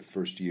Westminster the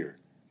first year,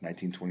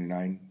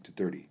 1929 to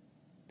 30.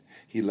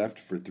 He left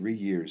for 3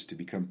 years to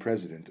become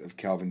president of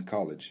Calvin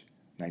College,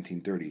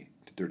 1930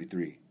 to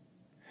 33.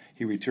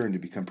 He returned to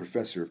become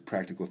professor of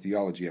practical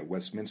theology at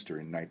Westminster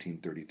in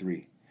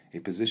 1933, a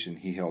position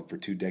he held for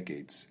 2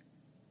 decades.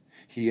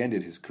 He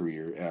ended his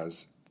career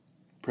as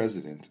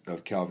president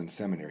of Calvin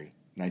Seminary,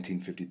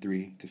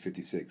 1953 to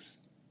 56.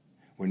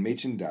 When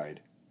Machen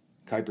died,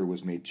 Kuyper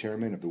was made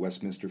chairman of the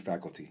Westminster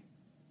faculty.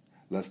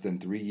 Less than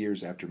 3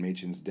 years after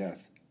Machen's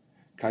death,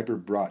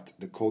 Kuyper brought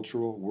the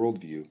cultural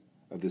worldview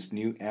of this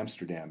new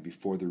Amsterdam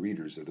before the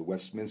readers of the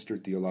Westminster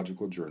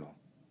Theological Journal.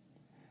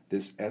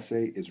 This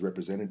essay is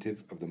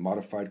representative of the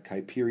modified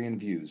Kuyperian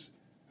views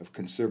of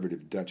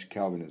conservative Dutch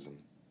Calvinism.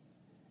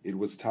 It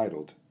was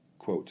titled,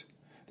 quote,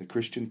 The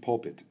Christian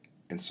Pulpit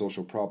and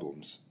Social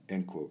Problems,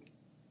 end quote.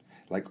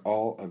 Like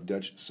all of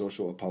Dutch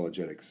social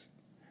apologetics,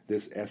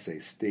 this essay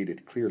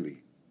stated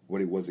clearly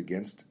what it was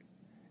against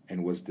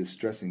and was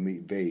distressingly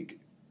vague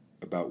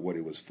about what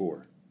it was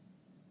for.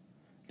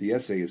 The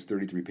essay is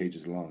 33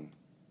 pages long.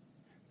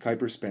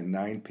 Kuyper spent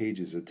 9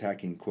 pages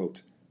attacking,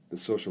 quote, the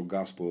social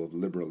gospel of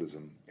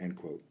liberalism, end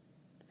quote.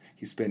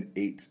 He spent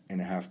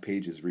 8.5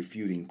 pages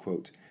refuting,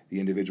 quote,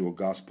 the individual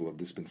gospel of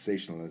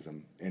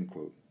dispensationalism, end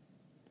quote.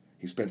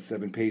 He spent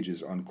 7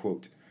 pages on,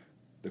 quote,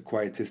 the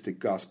quietistic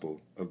gospel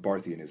of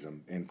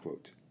Barthianism, end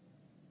quote.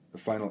 The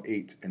final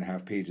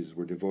 8.5 pages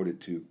were devoted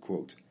to,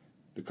 quote,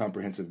 the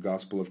comprehensive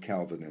gospel of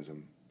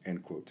Calvinism,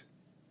 end quote.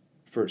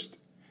 First,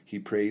 he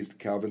praised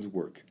Calvin's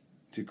work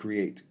to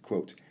create,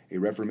 quote, a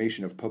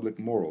reformation of public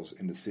morals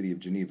in the city of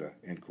Geneva,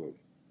 end quote.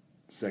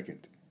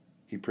 Second,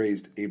 he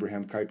praised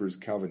Abraham Kuyper's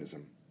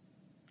Calvinism.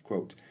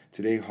 Quote,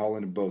 today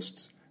Holland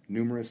boasts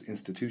numerous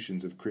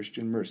institutions of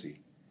Christian mercy,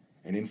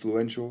 an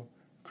influential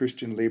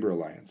Christian labor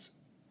alliance,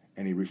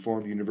 and a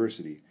reformed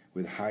university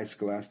with high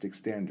scholastic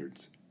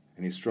standards,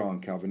 and a strong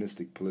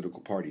Calvinistic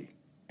political party,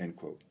 end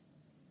quote.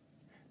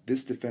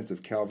 This defense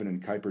of Calvin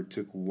and Kuyper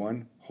took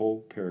one whole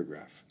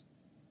paragraph.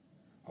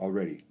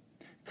 Already,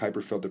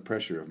 Kuyper felt the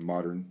pressure of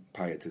modern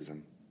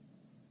pietism.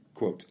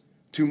 Quote,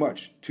 too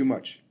much,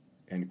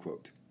 end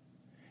quote.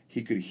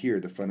 He could hear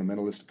the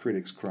fundamentalist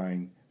critics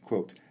crying,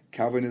 quote,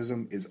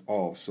 Calvinism is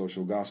all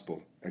social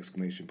gospel,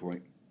 exclamation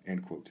point,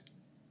 end quote.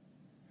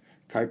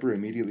 Kuyper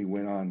immediately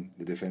went on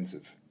the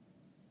defensive.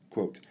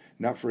 Quote,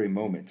 not for a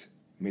moment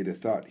may the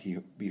thought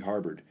be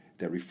harbored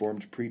that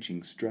Reformed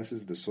preaching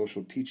stresses the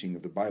social teaching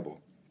of the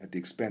Bible at the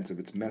expense of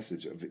its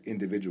message of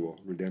individual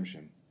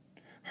redemption.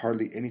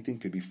 Hardly anything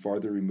could be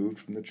farther removed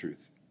from the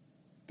truth.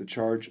 The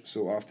charge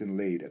so often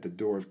laid at the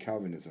door of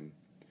Calvinism,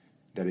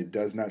 that it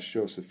does not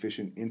show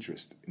sufficient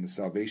interest in the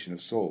salvation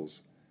of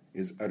souls,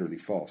 is utterly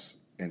false,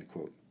 end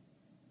quote.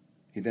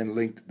 He then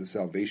linked the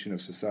salvation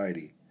of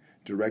society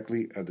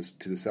directly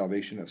to the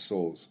salvation of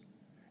souls,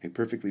 a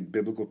perfectly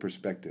biblical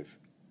perspective.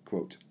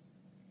 Quote,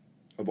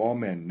 of all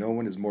men, no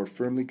one is more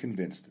firmly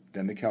convinced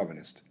than the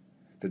Calvinist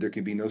that there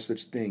can be no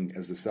such thing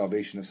as the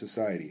salvation of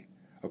society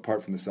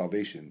apart from the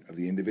salvation of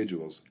the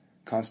individuals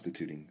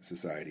constituting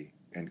society,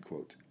 end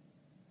quote.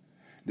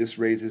 This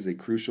raises a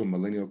crucial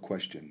millennial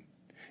question.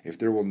 If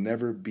there will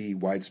never be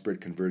widespread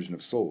conversion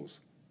of souls,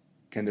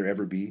 can there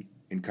ever be,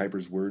 in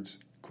Kuyper's words,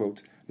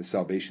 quote, the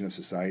salvation of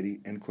society,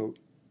 end quote?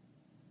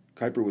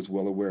 Kuyper was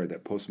well aware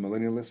that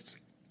postmillennialists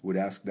would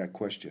ask that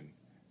question.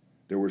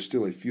 There were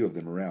still a few of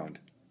them around,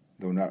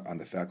 though not on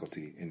the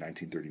faculty in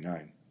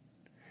 1939.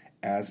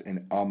 As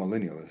an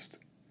amillennialist,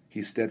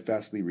 he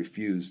steadfastly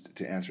refused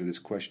to answer this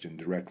question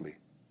directly.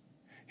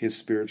 His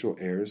spiritual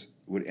heirs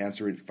would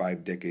answer it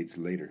 5 decades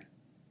later.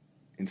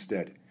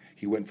 Instead,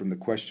 he went from the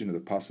question of the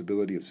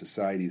possibility of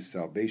society's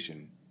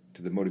salvation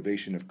to the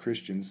motivation of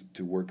Christians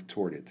to work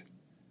toward it.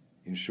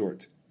 In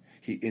short,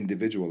 he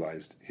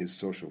individualized his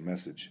social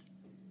message.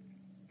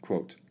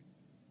 Quote,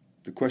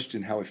 the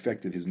question how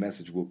effective his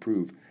message will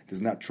prove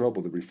does not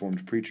trouble the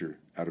Reformed preacher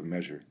out of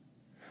measure.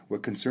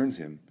 What concerns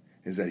him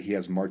is that he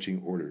has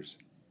marching orders.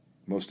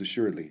 Most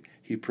assuredly,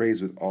 he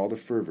prays with all the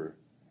fervor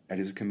at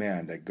his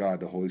command that God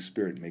the Holy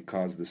Spirit may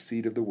cause the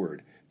seed of the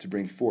word to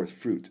bring forth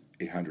fruit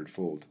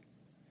 100-fold.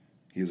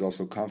 He is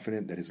also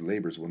confident that his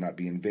labors will not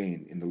be in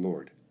vain in the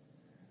Lord.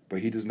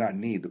 But he does not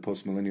need the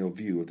postmillennial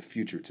view of the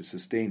future to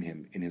sustain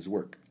him in his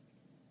work.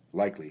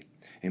 Likely,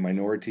 a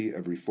minority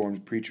of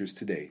Reformed preachers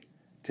today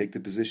take the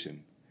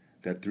position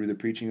that through the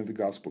preaching of the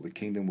gospel the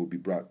kingdom will be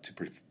brought to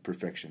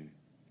perfection,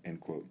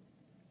 end quote.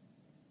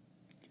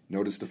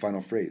 Notice the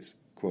final phrase,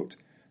 quote,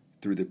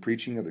 through the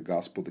preaching of the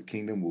gospel the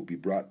kingdom will be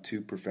brought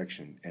to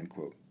perfection, end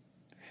quote.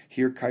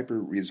 Here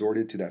Kuyper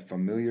resorted to that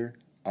familiar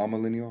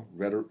amillennial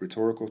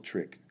rhetorical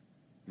trick.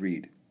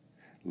 Read,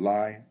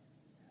 lie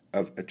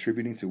of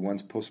attributing to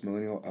one's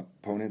postmillennial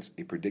opponents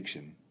a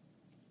prediction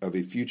of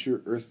a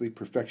future earthly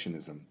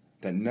perfectionism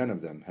that none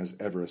of them has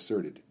ever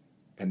asserted,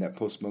 and that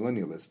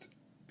postmillennialist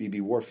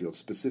B.B. Warfield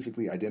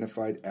specifically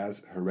identified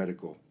as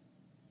heretical.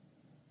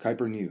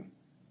 Kuyper knew.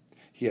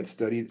 He had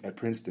studied at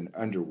Princeton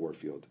under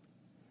Warfield.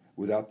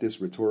 Without this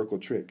rhetorical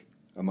trick,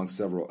 among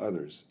several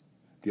others,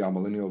 the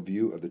amillennial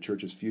view of the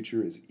church's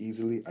future is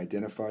easily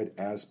identified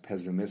as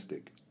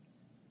pessimistic.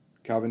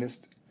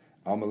 Calvinist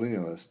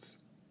amillennialists,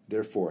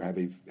 therefore,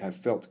 have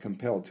felt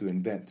compelled to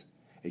invent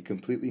a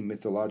completely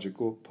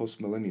mythological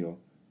postmillennial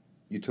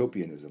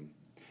utopianism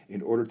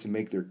in order to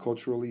make their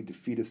culturally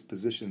defeatist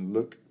position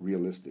look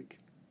realistic.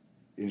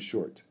 In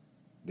short,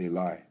 they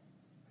lie.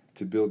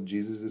 To build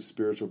Jesus'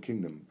 spiritual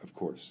kingdom, of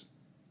course.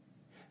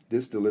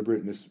 This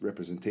deliberate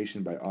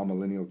misrepresentation by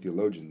amillennial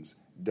theologians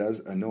does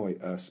annoy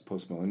us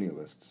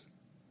postmillennialists,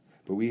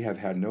 but we have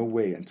had no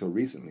way until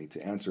recently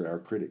to answer our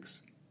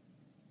critics.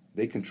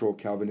 They control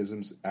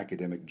Calvinism's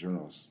academic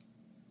journals.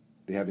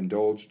 They have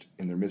indulged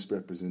in their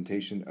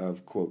misrepresentation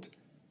of, quote,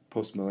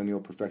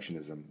 postmillennial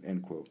perfectionism,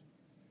 end quote,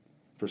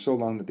 for so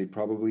long that they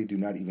probably do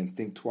not even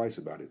think twice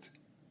about it.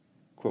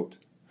 Quote,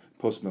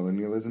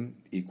 postmillennialism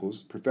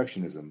equals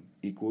perfectionism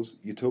equals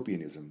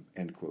utopianism,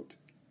 end quote,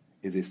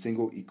 is a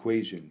single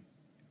equation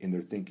in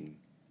their thinking.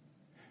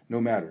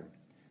 No matter,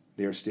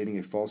 they are stating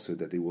a falsehood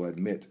that they will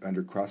admit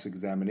under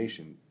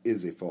cross-examination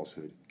is a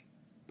falsehood,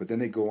 but then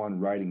they go on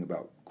writing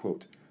about,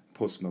 quote,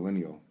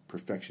 postmillennial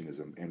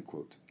perfectionism, end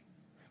quote,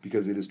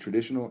 because it is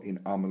traditional in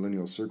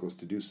amillennial circles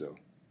to do so.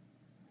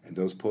 And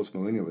those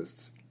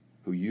postmillennialists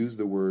who use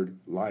the word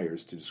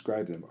liars to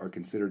describe them are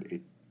considered a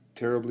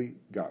terribly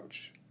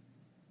gauche.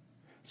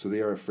 So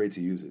they are afraid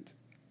to use it.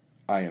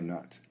 I am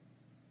not.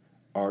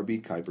 R.B.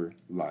 Kuyper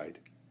lied.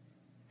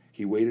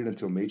 He waited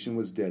until Machen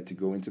was dead to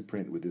go into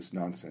print with this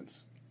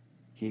nonsense.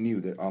 He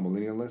knew that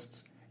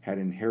amillennialists had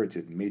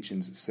inherited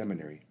Machen's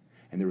seminary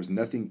and there was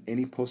nothing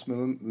any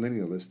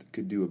postmillennialist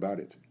could do about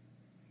it.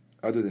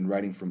 Other than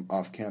writing from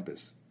off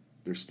campus,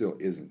 there still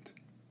isn't.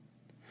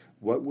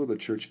 What will the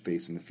church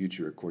face in the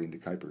future according to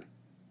Kuyper?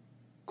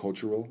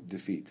 Cultural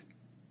defeat.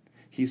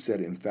 He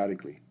said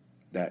emphatically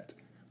that,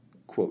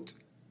 quote,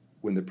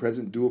 when the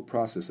present dual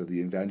process of the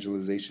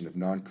evangelization of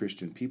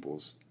non-Christian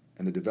peoples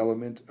and the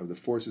development of the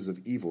forces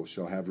of evil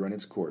shall have run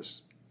its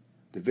course,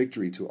 the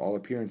victory to all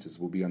appearances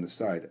will be on the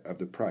side of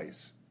the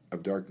price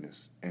of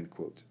darkness, end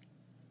quote.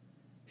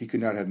 He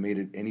could not have made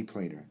it any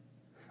plainer.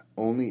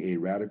 Only a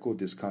radical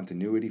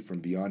discontinuity from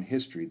beyond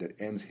history that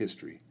ends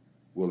history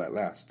will at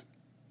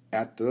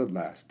the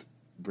last,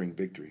 bring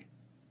victory.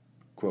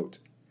 Quote,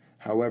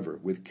 however,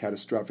 with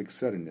catastrophic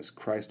suddenness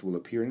Christ will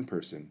appear in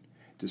person,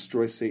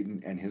 destroy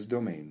Satan and his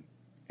domain,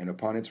 and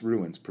upon its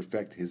ruins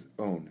perfect his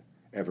own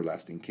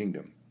everlasting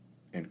kingdom.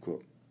 End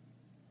quote.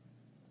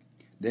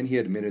 Then he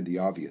admitted the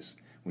obvious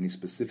when he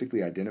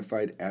specifically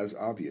identified as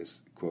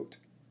obvious, quote,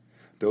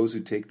 those who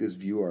take this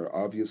view are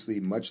obviously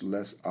much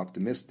less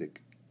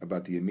optimistic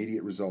about the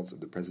immediate results of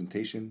the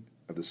presentation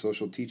of the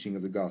social teaching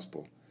of the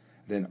gospel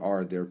than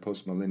are their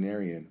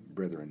postmillenarian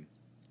brethren,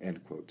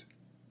 end quote.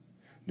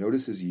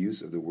 Notice his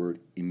use of the word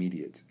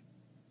immediate.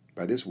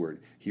 By this word,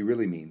 he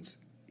really means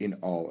in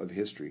all of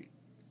history.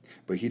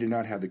 But he did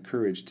not have the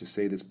courage to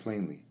say this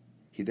plainly.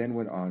 He then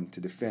went on to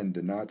defend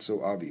the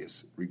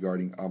not-so-obvious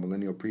regarding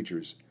amillennial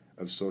preachers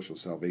of social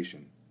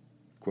salvation.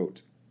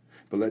 Quote,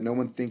 but let no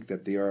one think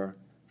that they are,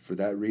 for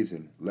that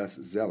reason, less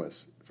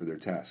zealous for their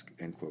task,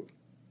 end quote.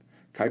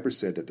 Kuyper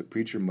said that the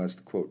preacher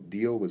must, quote,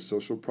 deal with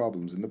social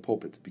problems in the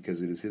pulpit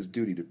because it is his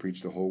duty to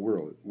preach the whole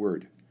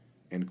word,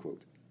 end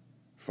quote.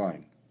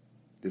 Fine.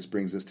 This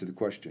brings us to the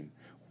question,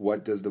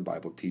 what does the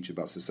Bible teach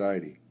about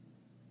society?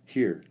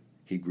 Here,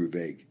 he grew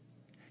vague.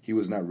 He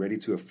was not ready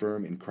to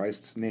affirm in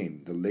Christ's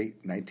name the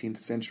late 19th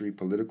century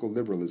political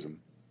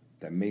liberalism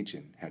that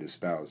Machen had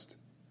espoused.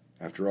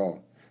 After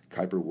all,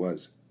 Kuyper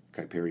was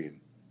Kuyperian.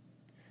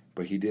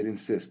 But he did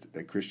insist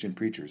that Christian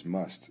preachers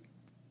must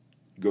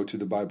go to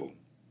the Bible,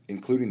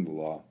 including the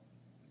law,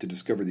 to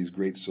discover these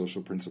great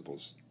social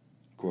principles.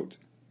 Quote,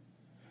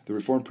 the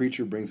Reformed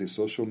preacher brings a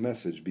social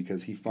message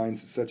because he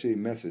finds such a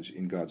message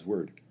in God's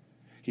Word.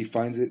 He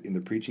finds it in the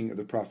preaching of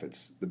the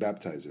prophets, the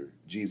baptizer,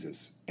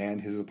 Jesus,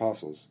 and his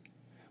apostles,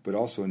 but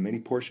also in many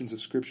portions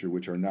of Scripture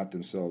which are not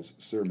themselves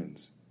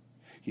sermons.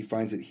 He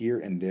finds it here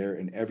and there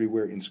and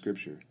everywhere in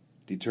Scripture.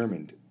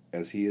 Determined,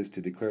 as he is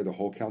to declare the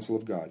whole counsel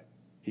of God,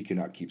 he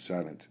cannot keep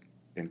silent.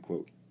 End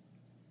quote.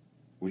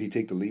 Would he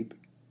take the leap?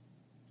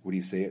 Would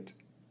he say it?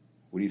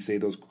 Would he say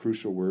those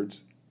crucial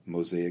words,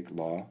 Mosaic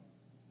law?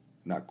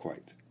 Not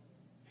quite.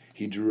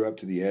 He drew up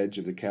to the edge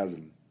of the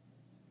chasm,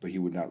 but he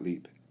would not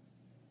leap.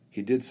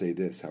 He did say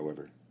this,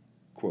 however,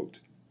 quote,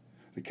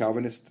 the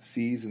Calvinist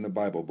sees in the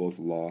Bible both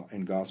law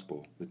and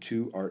gospel. The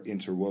two are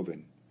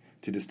interwoven.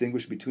 To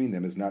distinguish between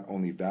them is not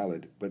only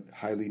valid, but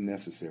highly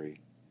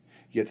necessary.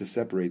 Yet to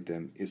separate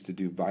them is to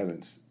do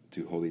violence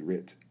to Holy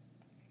Writ.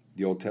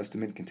 The Old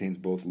Testament contains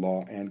both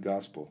law and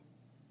gospel.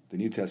 The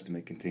New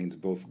Testament contains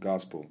both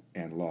gospel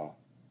and law.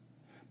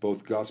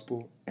 Both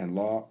gospel and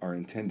law are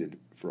intended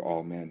for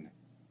all men.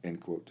 End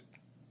quote.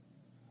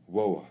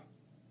 Whoa.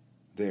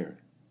 There.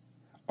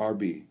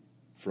 RB.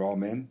 For all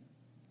men?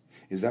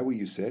 Is that what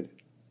you said?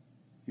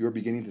 You are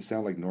beginning to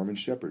sound like Norman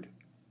Shepherd,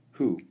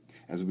 who,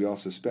 as we all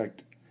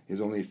suspect, is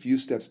only a few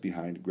steps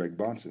behind Greg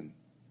Bahnsen.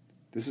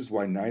 This is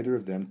why neither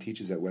of them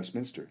teaches at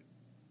Westminster.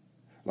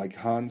 Like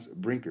Hans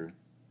Brinker,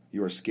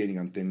 you are skating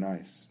on thin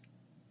ice.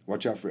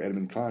 Watch out for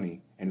Edmund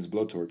Clowney and his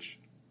blowtorch.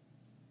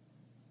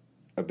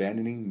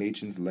 Abandoning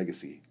Machen's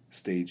Legacy,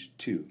 Stage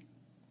 2.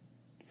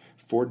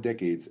 4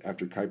 decades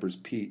after Kuyper's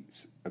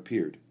piece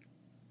appeared,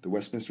 the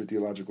Westminster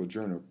Theological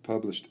Journal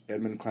published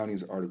Edmund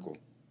Clowney's article,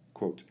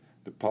 quote,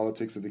 The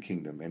Politics of the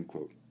Kingdom, end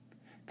quote.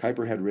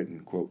 Kuyper had written,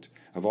 quote,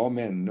 of all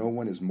men no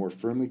one is more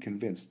firmly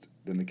convinced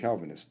than the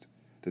Calvinist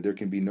that there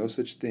can be no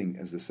such thing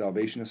as the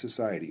salvation of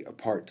society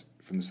apart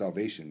from the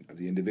salvation of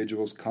the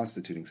individuals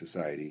constituting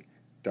society, ...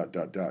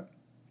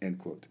 end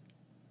quote.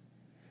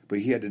 But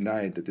he had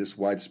denied that this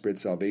widespread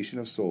salvation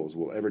of souls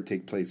will ever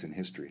take place in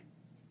history.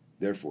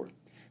 Therefore,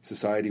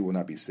 society will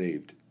not be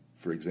saved,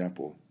 for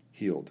example,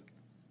 healed.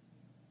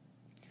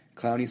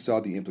 Clowney saw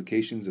the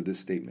implications of this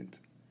statement,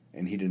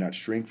 and he did not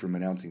shrink from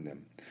announcing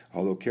them,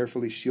 although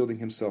carefully shielding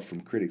himself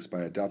from critics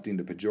by adopting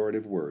the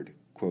pejorative word,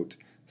 quote,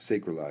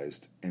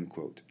 sacralized, end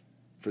quote,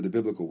 for the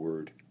biblical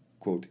word,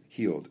 quote,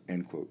 healed,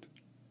 end quote.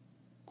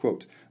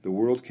 Quote, the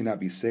world cannot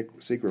be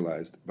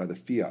sacralized by the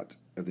fiat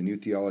of the new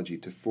theology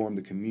to form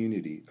the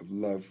community of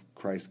love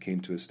Christ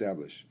came to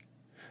establish.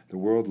 The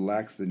world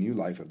lacks the new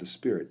life of the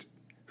Spirit,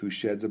 who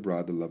sheds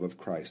abroad the love of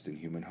Christ in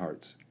human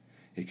hearts.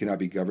 It cannot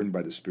be governed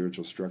by the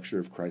spiritual structure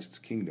of Christ's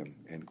kingdom,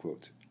 end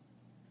quote.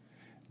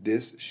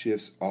 This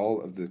shifts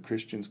all of the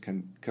Christian's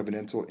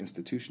covenantal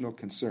institutional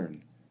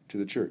concern to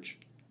the church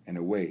and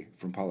away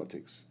from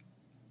politics.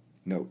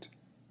 Note,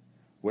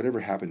 whatever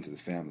happened to the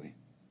family?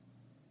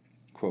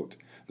 Quote,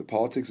 the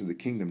politics of the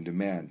kingdom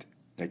demand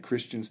that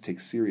Christians take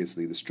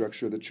seriously the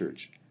structure of the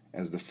church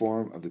as the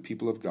form of the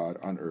people of God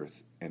on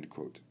earth, end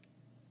quote.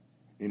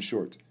 In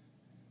short,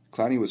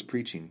 Clowney was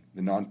preaching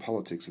the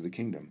non-politics of the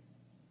kingdom,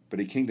 but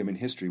a kingdom in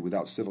history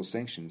without civil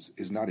sanctions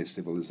is not a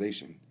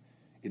civilization.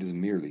 It is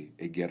merely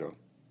a ghetto.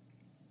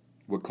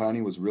 What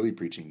Clowney was really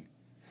preaching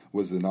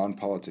was the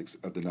non-politics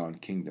of the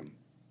non-kingdom.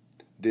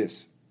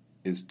 This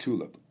is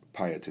tulip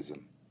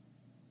pietism.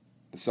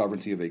 The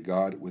sovereignty of a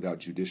God without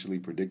judicially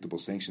predictable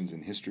sanctions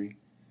in history.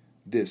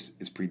 This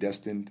is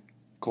predestined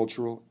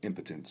cultural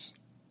impotence.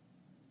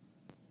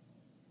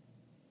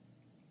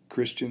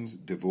 Christians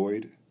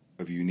devoid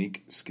of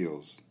unique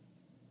skills.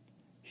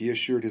 He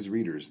assured his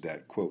readers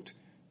that, quote,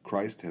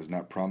 Christ has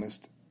not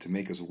promised to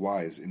make us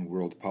wise in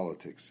world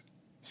politics,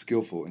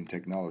 skillful in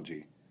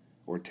technology,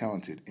 or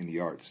talented in the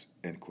arts,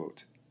 end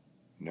quote.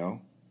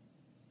 No?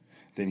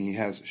 Then he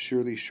has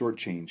surely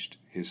shortchanged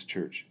his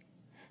church,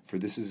 for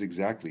this is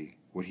exactly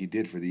what he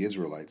did for the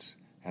Israelites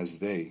as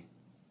they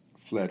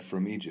fled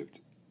from Egypt.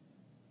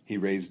 He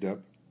raised up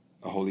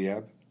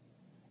Aholiab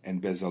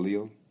and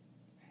Bezaleel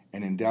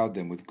and endowed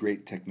them with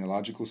great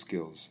technological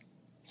skills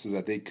so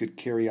that they could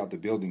carry out the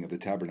building of the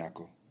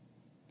tabernacle.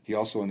 He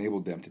also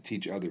enabled them to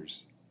teach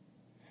others.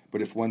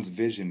 But if one's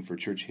vision for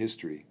church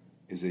history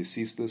is a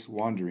ceaseless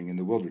wandering in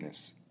the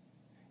wilderness,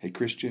 a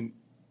Christian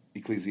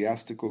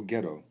ecclesiastical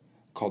ghetto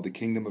called the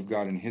kingdom of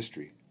God in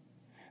history,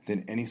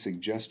 then any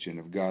suggestion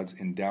of God's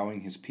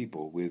endowing his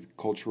people with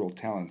cultural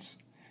talents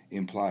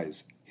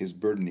implies his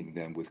burdening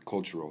them with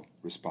cultural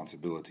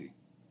responsibility.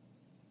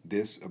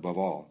 This, above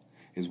all,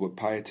 is what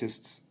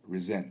pietists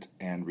resent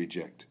and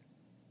reject.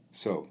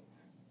 So,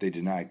 they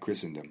deny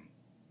Christendom.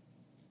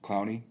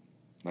 Clowney,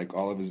 like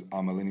all of his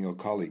amillennial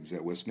colleagues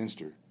at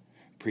Westminster,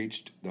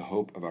 preached the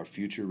hope of our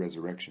future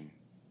resurrection.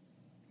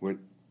 What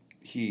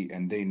he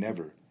and they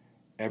never,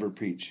 ever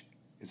preach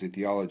is a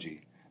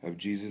theology of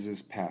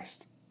Jesus'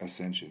 past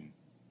ascension.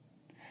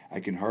 I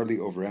can hardly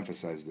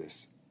overemphasize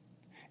this.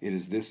 It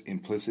is this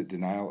implicit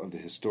denial of the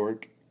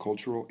historic,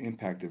 cultural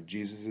impact of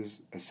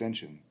Jesus'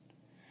 ascension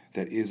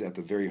that is at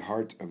the very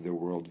heart of their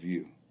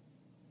worldview.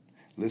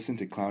 Listen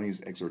to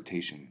Clowney's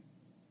exhortation.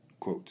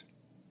 Quote,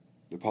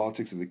 the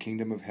politics of the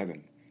kingdom of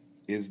heaven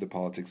is the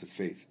politics of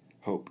faith,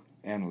 hope,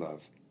 and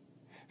love.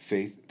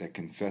 Faith that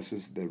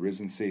confesses the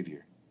risen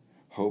Savior,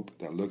 hope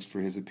that looks for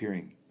his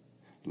appearing,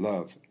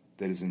 love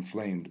that is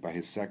inflamed by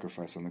his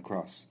sacrifice on the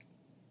cross.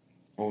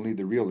 Only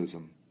the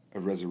realism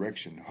of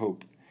resurrection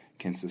hope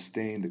can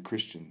sustain the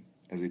Christian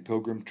as a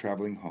pilgrim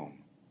traveling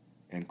home.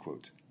 End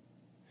quote.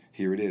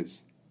 Here it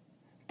is,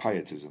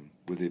 pietism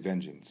with a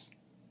vengeance.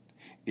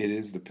 It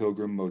is the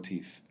pilgrim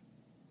motif,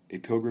 a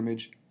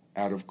pilgrimage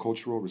out of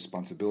cultural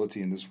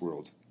responsibility in this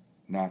world,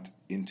 not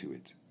into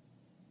it.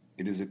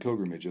 It is a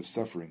pilgrimage of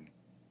suffering,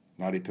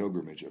 not a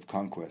pilgrimage of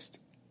conquest.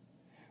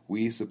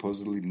 We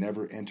supposedly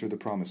never enter the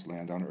promised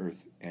land on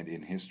earth and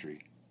in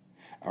history.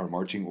 Our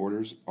marching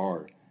orders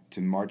are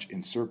to march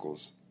in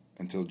circles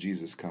until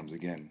Jesus comes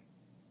again.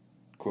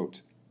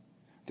 Quote,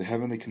 the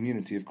heavenly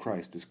community of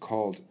Christ is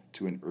called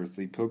to an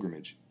earthly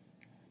pilgrimage.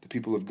 The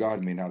people of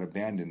God may not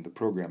abandon the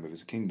program of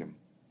his kingdom,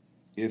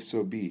 if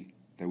so be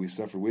that we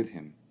suffer with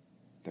him,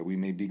 that we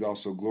may be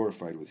also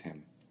glorified with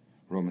him.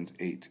 Romans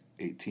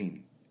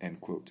 8:18,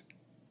 end quote.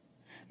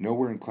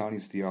 Nowhere in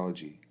Clowney's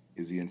theology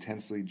is the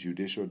intensely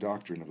judicial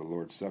doctrine of the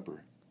Lord's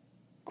Supper.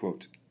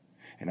 Quote,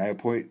 and I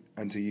appoint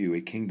unto you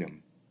a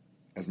kingdom,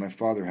 as my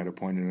Father had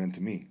appointed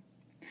unto me,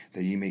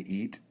 that ye may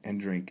eat and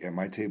drink at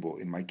my table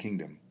in my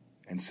kingdom,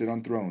 and sit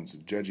on thrones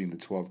judging the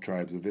 12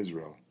 tribes of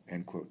Israel,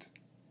 end quote.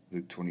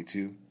 Luke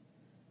 22:29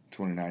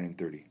 and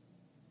 30.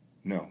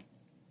 No,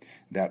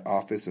 that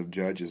office of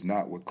judge is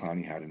not what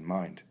Clowney had in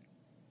mind.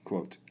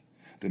 Quote,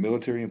 the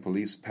military and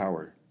police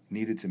power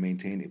needed to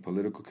maintain a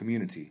political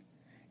community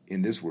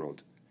in this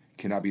world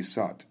cannot be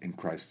sought in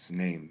Christ's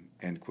name,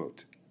 end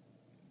quote.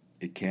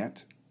 It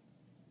can't?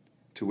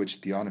 To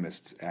which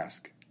theonomists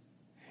ask,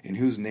 in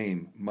whose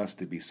name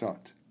must it be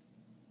sought?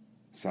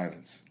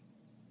 Silence.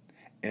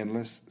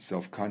 Endless,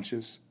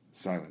 self-conscious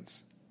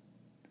silence.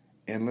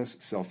 Endless,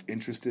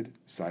 self-interested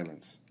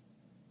silence.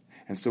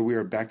 And so we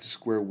are back to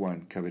square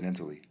one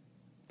covenantally.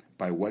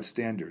 By what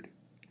standard?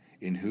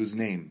 In whose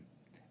name?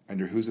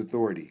 Under whose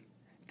authority?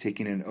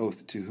 Taking an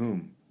oath to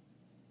whom?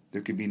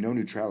 There can be no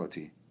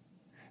neutrality.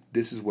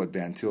 This is what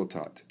Van Til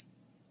taught.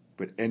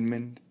 But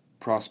Edmund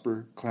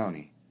Prosper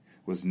Clowney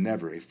was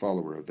never a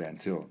follower of Van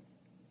Til.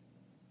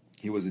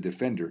 He was a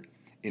defender,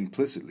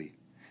 implicitly,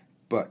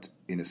 but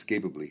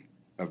inescapably,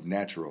 of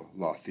natural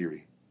law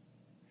theory.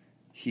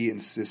 He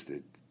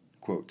insisted,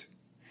 quote,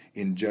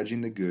 in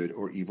judging the good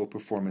or evil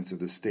performance of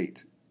the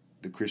state,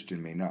 the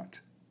Christian may not,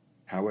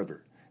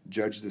 however,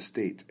 judge the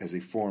state as a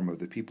form of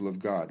the people of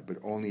God, but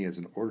only as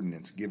an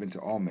ordinance given to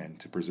all men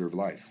to preserve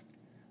life.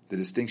 The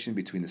distinction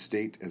between the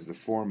state as the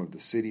form of the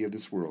city of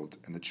this world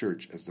and the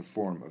church as the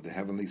form of the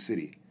heavenly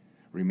city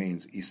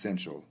remains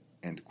essential,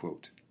 end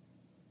quote.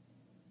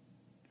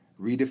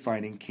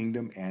 Redefining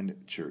kingdom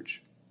and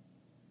church.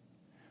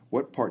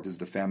 What part does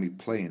the family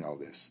play in all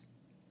this?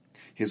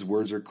 His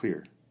words are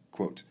clear,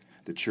 quote,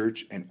 The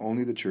church, and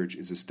only the church,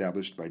 is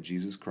established by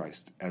Jesus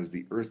Christ as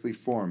the earthly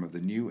form of the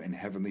new and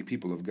heavenly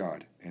people of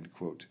God. End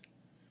quote.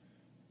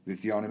 The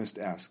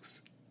theonomist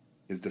asks,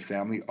 is the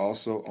family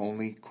also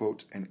only,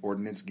 quote, an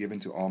ordinance given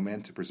to all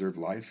men to preserve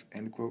life?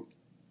 End quote.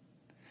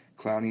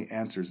 Clowney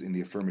answers in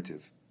the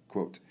affirmative.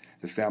 Quote,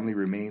 the family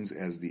remains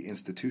as the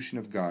institution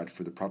of God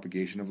for the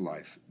propagation of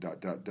life, ...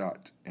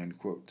 End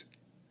quote.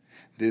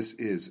 This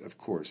is, of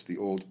course, the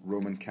old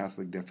Roman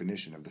Catholic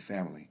definition of the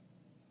family.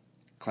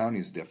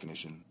 Clowney's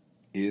definition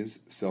is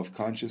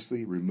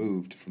self-consciously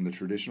removed from the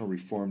traditional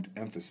Reformed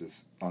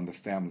emphasis on the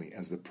family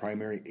as the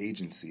primary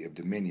agency of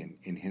dominion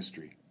in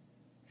history.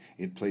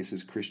 It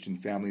places Christian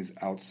families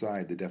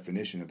outside the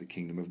definition of the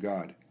kingdom of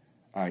God,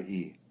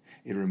 i.e.,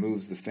 it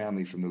removes the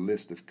family from the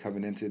list of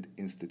covenanted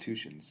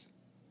institutions.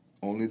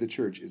 Only the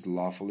church is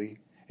lawfully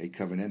a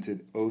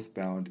covenanted,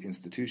 oath-bound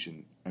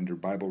institution under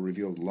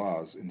Bible-revealed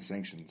laws and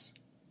sanctions.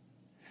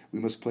 We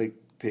must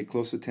pay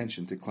close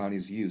attention to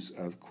Clowney's use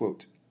of,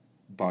 quote,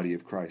 body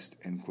of Christ,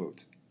 end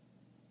quote,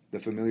 the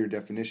familiar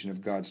definition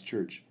of God's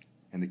church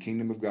and the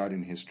kingdom of God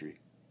in history.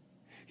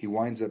 He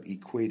winds up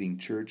equating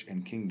church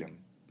and kingdom,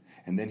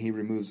 and then he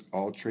removes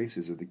all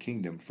traces of the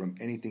kingdom from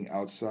anything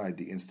outside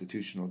the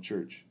institutional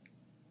church.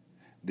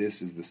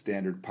 This is the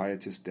standard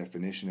pietist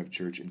definition of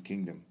church and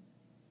kingdom.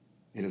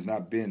 It has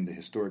not been the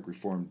historic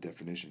Reformed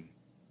definition.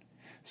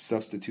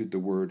 Substitute the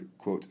word,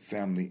 quote,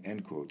 family,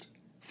 end quote,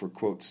 for,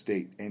 quote,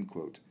 state, end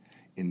quote,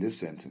 in this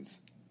sentence,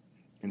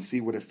 and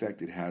see what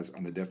effect it has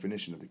on the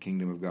definition of the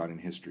kingdom of God in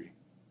history.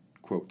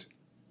 Quote,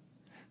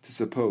 to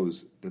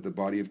suppose that the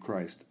body of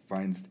Christ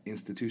finds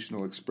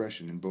institutional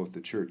expression in both the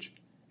church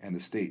and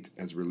the state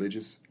as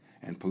religious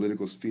and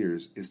political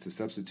spheres is to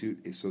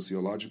substitute a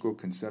sociological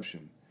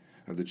conception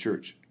of the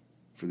church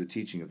for the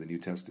teaching of the New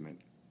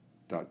Testament. ...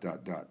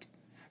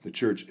 The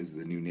church is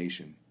the new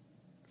nation.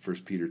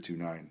 1 Peter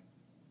 2:9.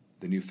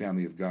 The new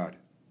family of God.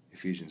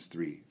 Ephesians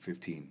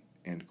 3:15.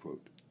 End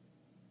quote.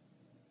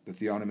 The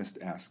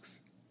theonomist asks,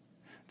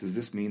 does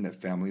this mean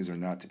that families are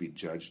not to be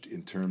judged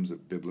in terms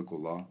of biblical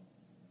law?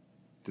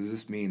 Does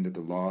this mean that the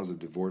laws of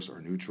divorce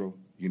are neutral,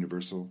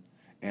 universal,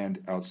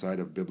 and outside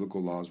of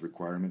biblical law's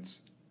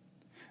requirements?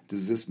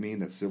 Does this mean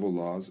that civil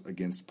laws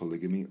against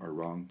polygamy are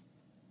wrong?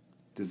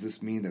 Does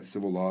this mean that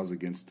civil laws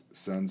against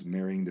sons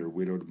marrying their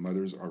widowed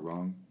mothers are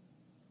wrong?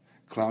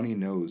 Clowney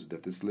knows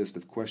that this list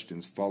of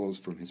questions follows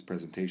from his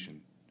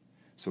presentation,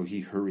 so he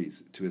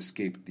hurries to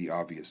escape the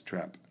obvious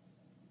trap.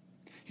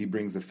 He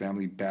brings the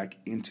family back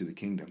into the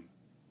kingdom,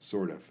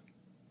 sort of.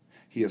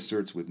 He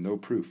asserts with no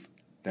proof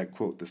that,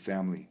 quote, the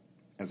family,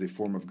 as a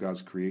form of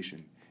God's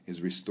creation,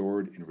 is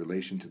restored in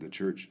relation to the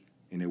church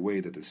in a way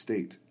that the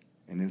state,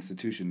 an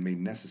institution made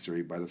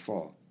necessary by the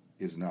fall,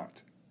 is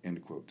not,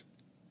 end quote.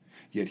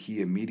 Yet he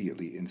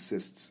immediately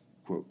insists,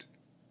 quote,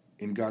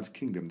 in God's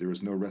kingdom there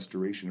is no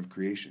restoration of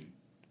creation,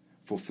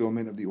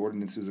 fulfillment of the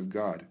ordinances of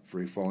God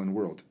for a fallen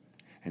world,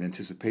 and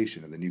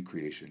anticipation of the new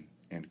creation,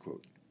 end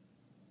quote.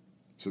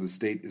 So the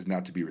state is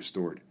not to be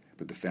restored,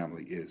 but the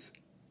family is.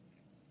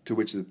 To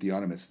which the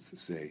theonomists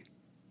say,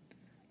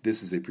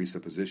 this is a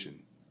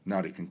presupposition,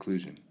 not a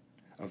conclusion,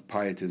 of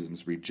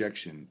pietism's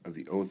rejection of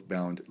the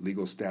oath-bound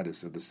legal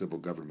status of the civil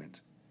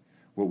government.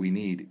 What we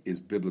need is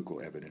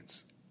biblical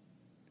evidence.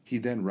 He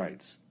then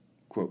writes,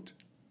 quote,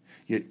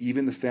 yet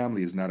even the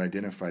family is not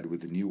identified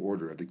with the new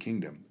order of the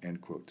kingdom,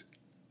 end quote.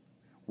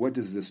 What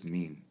does this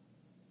mean?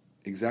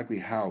 Exactly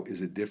how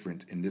is it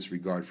different in this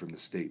regard from the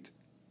state?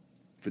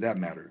 For that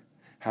matter,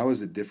 how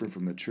is it different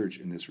from the church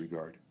in this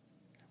regard?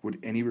 Would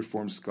any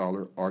Reformed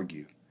scholar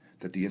argue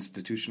that the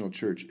institutional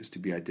church is to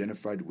be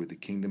identified with the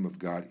kingdom of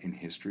God in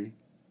history?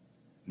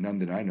 None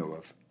that I know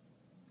of.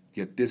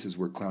 Yet this is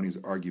where Clowney's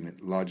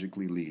argument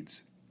logically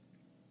leads.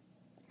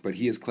 But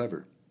he is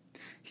clever.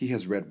 He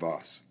has read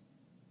Voss.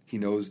 He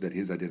knows that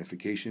his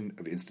identification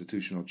of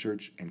institutional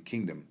church and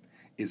kingdom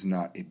is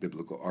not a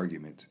biblical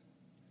argument.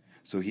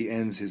 So he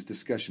ends his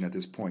discussion at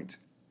this point.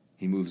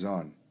 He moves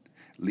on,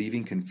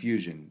 leaving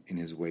confusion in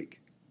his wake.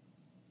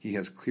 He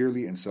has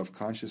clearly and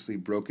self-consciously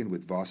broken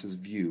with Voss's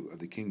view of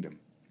the kingdom,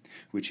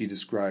 which he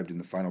described in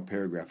the final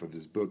paragraph of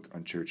his book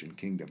on church and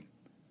kingdom.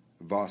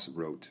 Voss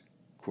wrote,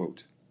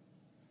 quote,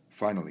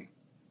 finally,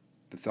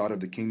 the thought of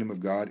the kingdom of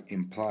God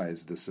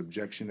implies the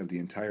subjection of the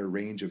entire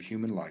range of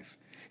human life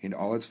in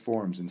all its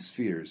forms and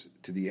spheres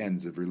to the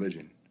ends of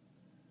religion.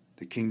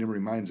 The kingdom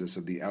reminds us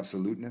of the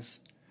absoluteness,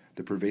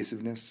 the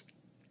pervasiveness,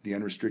 the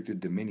unrestricted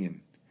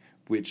dominion,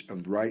 which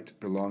of right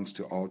belongs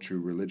to all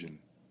true religion.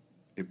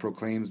 It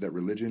proclaims that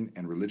religion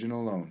and religion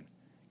alone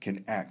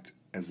can act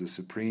as the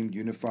supreme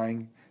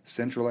unifying,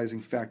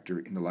 centralizing factor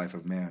in the life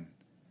of man,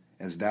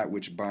 as that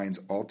which binds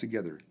all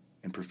together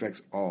and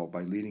perfects all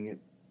by leading it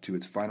to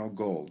its final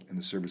goal in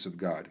the service of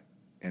God.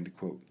 End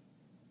quote.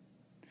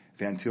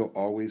 Van Til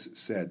always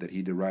said that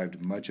he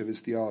derived much of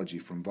his theology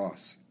from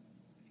Voss.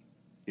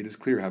 It is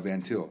clear how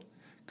Van Til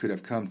could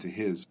have come to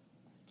his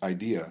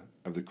idea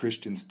of the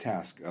Christian's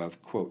task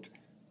of, quote,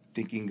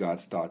 thinking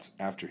God's thoughts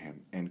after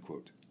him, end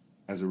quote,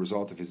 as a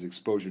result of his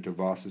exposure to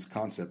Voss's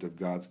concept of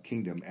God's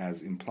kingdom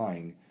as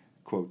implying,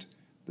 quote,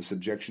 the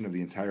subjection of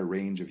the entire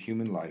range of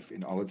human life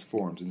in all its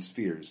forms and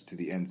spheres to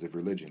the ends of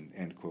religion,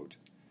 end quote.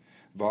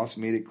 Voss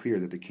made it clear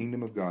that the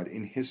kingdom of God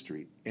in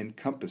history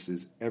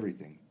encompasses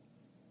everything.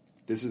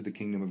 This is the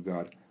kingdom of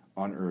God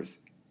on earth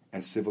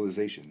as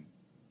civilization,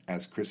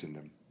 as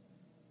Christendom.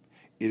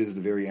 It is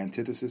the very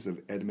antithesis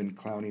of Edmund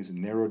Clowney's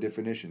narrow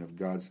definition of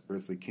God's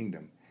earthly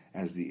kingdom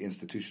as the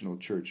institutional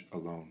church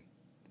alone.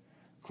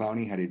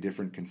 Clowney had a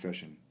different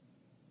confession.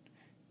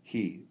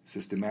 He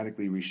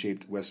systematically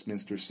reshaped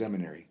Westminster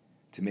Seminary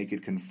to make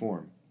it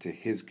conform to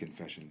his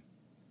confession.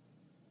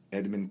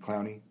 Edmund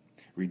Clowney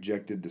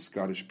rejected the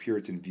Scottish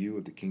Puritan view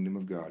of the kingdom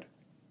of God.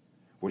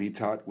 What he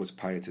taught was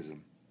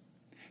pietism.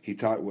 He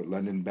taught what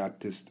London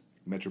Baptist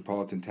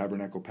Metropolitan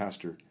Tabernacle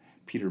pastor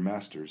Peter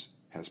Masters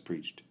has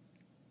preached.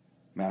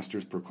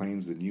 Masters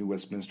proclaims the new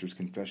Westminster's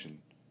Confession,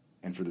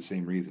 and for the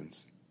same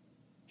reasons.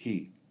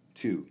 He,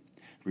 too,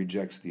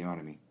 rejects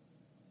theonomy.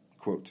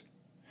 Quote,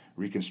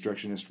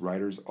 Reconstructionist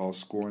writers all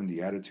scorn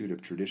the attitude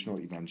of traditional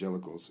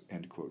evangelicals,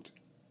 end quote.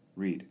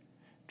 Read,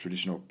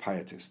 traditional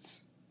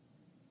pietists.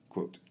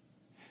 Quote,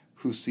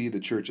 who see the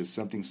church as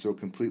something so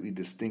completely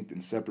distinct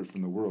and separate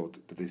from the world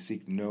that they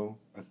seek no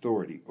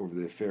authority over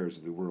the affairs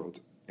of the world,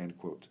 end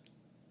quote.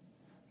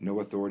 No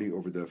authority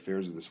over the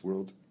affairs of this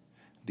world?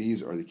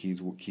 These are the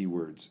key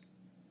words.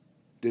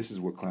 This is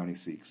what Clowney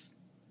seeks.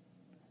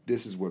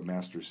 This is what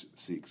Masters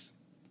seeks.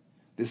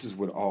 This is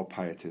what all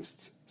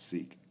pietists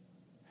seek.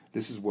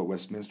 This is what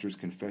Westminster's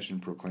Confession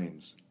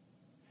proclaims.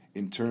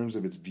 In terms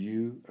of its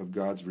view of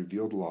God's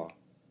revealed law,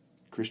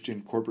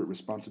 Christian corporate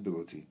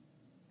responsibility,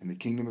 and the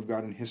kingdom of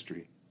God in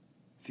history,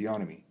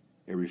 theonomy,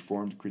 a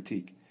reformed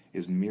critique,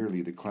 is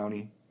merely the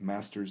Clowney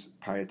Masters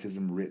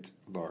pietism writ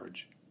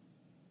large.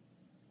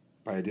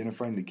 By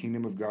identifying the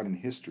kingdom of God in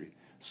history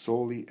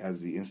solely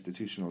as the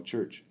institutional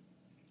church,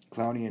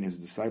 Clowney and his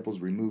disciples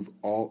remove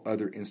all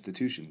other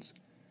institutions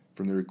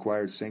from the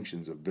required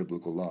sanctions of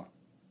biblical law.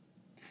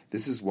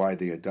 This is why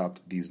they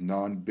adopt these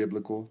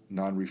non-biblical,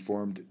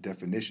 non-reformed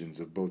definitions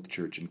of both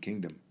church and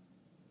kingdom.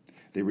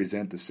 They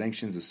resent the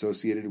sanctions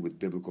associated with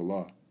biblical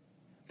law.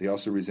 They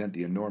also resent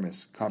the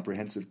enormous,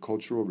 comprehensive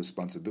cultural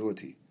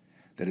responsibility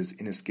that is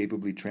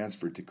inescapably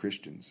transferred to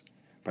Christians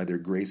by their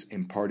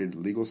grace-imparted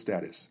legal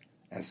status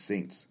as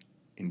saints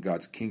in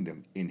God's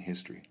kingdom in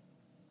history.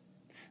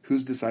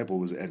 Whose disciple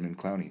was Edmund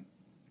Clowney?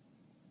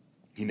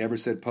 He never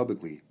said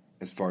publicly,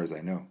 as far as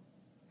I know.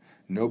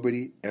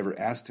 Nobody ever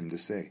asked him to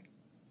say.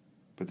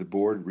 But the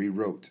board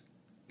rewrote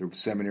the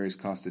seminary's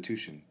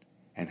constitution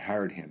and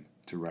hired him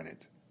to run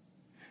it.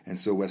 And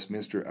so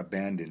Westminster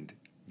abandoned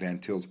Van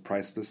Til's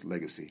priceless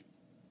legacy.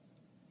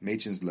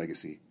 Machen's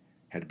legacy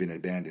had been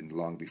abandoned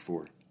long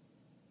before.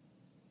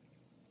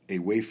 A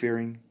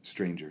wayfaring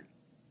stranger.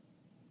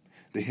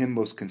 The hymn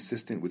most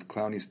consistent with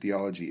Clowney's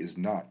theology is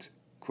not,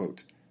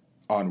 quote,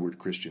 onward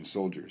Christian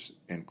soldiers,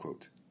 end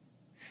quote.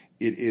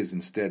 It is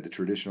instead the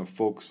traditional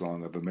folk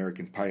song of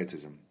American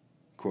pietism,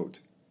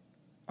 quote,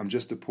 I'm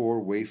just a poor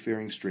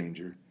wayfaring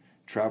stranger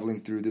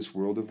traveling through this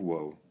world of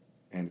woe,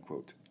 end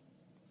quote.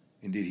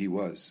 Indeed he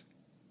was.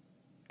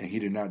 And he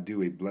did not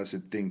do a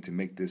blessed thing to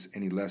make this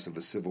any less of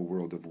a civil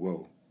world of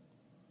woe.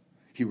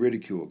 He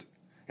ridiculed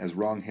as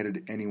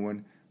wrong-headed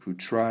anyone who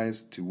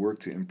tries to work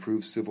to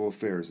improve civil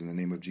affairs in the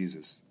name of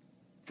Jesus.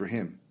 For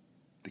him,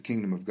 the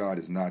kingdom of God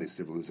is not a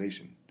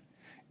civilization.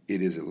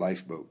 It is a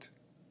lifeboat.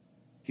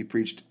 He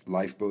preached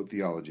lifeboat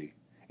theology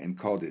and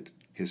called it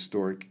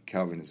historic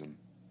Calvinism.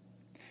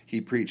 He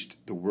preached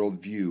the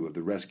worldview of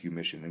the rescue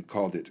mission and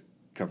called it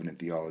covenant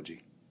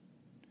theology.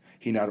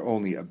 He not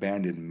only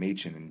abandoned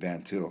Machen and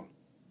Van Til,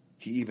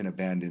 he even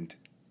abandoned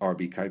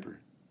R.B. Kuyper.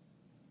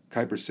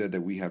 Kuyper said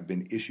that we have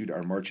been issued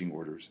our marching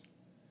orders.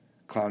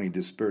 Clowney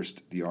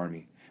dispersed the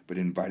army, but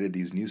invited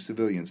these new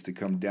civilians to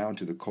come down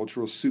to the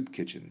cultural soup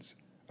kitchens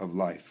of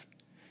life,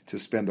 to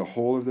spend the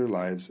whole of their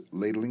lives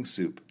ladling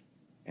soup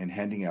and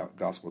handing out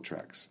gospel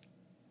tracts.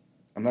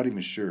 I'm not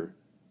even sure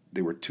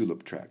they were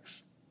tulip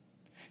tracts.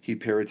 He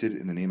parroted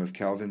in the name of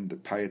Calvin the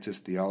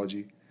pietist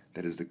theology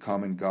that is the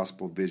common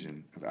gospel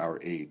vision of our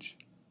age.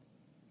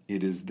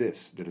 It is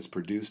this that has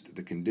produced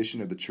the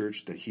condition of the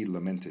church that he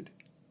lamented.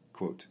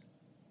 Quote,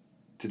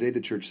 today the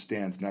church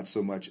stands not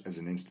so much as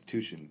an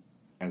institution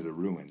as a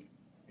ruin,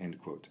 end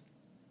quote.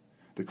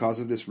 The cause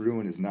of this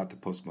ruin is not the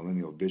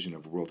postmillennial vision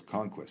of world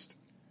conquest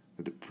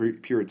that the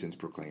Puritans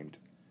proclaimed,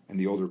 and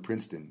the older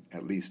Princeton,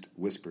 at least,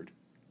 whispered.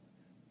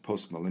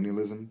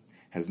 Postmillennialism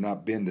has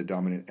not been the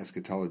dominant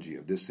eschatology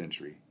of this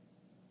century.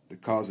 The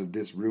cause of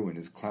this ruin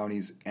is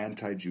Clowney's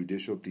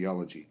anti-judicial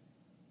theology,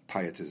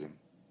 pietism.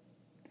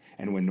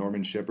 And when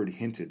Norman Shepherd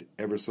hinted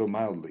ever so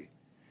mildly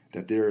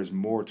that there is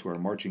more to our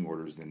marching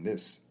orders than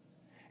this,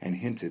 and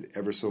hinted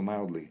ever so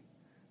mildly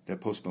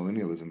that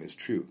postmillennialism is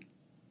true,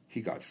 he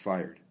got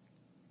fired.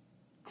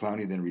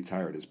 Clowney then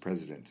retired as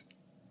president.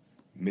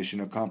 Mission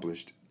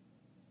accomplished.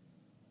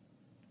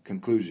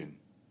 Conclusion.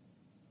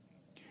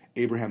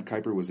 Abraham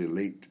Kuyper was a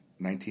late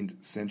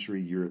 19th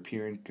century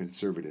European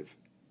conservative,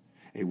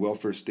 a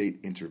welfare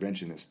state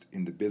interventionist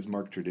in the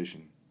Bismarck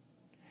tradition.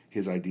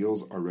 His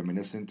ideals are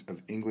reminiscent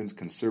of England's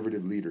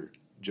conservative leader,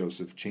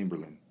 Joseph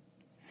Chamberlain.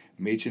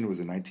 Machen was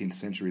a 19th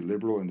century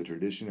liberal in the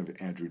tradition of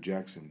Andrew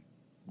Jackson,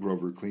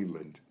 Grover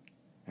Cleveland,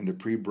 and the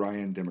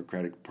pre-Bryan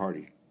Democratic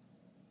Party.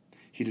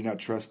 He did not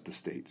trust the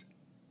state.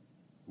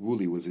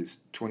 Woolley was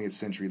a 20th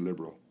century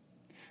liberal.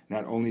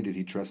 Not only did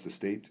he trust the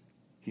state,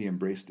 he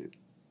embraced it.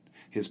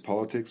 His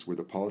politics were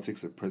the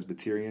politics of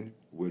Presbyterian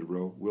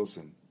Woodrow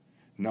Wilson,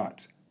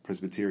 not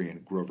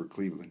Presbyterian Grover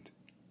Cleveland.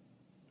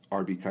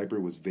 R.B. Kuyper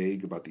was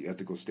vague about the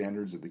ethical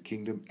standards of the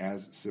kingdom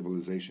as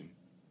civilization.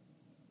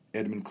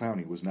 Edmund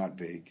Clowney was not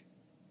vague.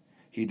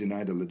 He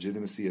denied the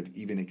legitimacy of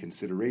even a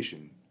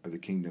consideration of the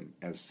kingdom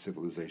as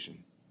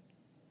civilization.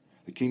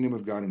 The kingdom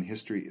of God in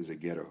history is a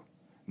ghetto,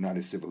 not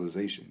a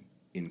civilization,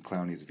 in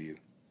Clowney's view.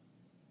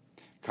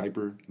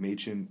 Kuyper,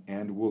 Machen,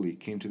 and Woolley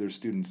came to their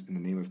students in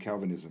the name of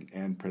Calvinism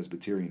and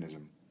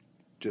Presbyterianism,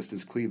 just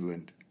as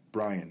Cleveland,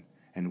 Bryan,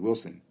 and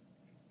Wilson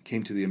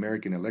came to the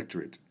American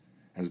electorate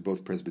as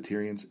both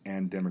Presbyterians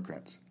and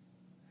Democrats.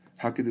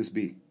 How could this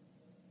be?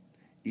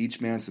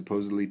 Each man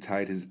supposedly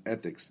tied his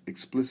ethics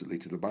explicitly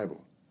to the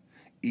Bible.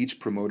 Each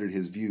promoted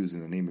his views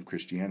in the name of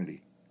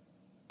Christianity.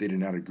 They did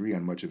not agree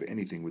on much of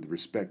anything with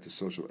respect to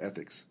social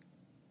ethics.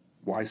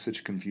 Why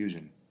such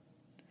confusion?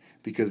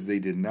 Because they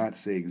did not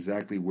say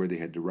exactly where they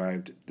had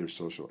derived their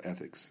social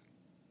ethics.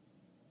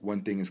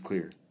 One thing is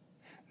clear.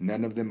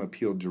 None of them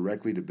appealed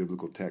directly to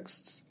biblical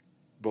texts,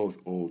 both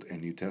Old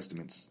and New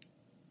Testaments.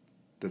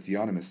 The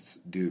theonomists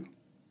do.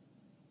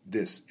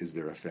 This is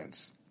their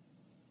offense.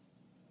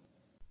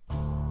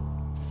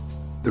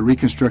 The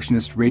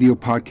Reconstructionist Radio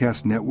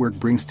Podcast Network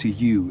brings to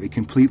you a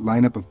complete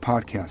lineup of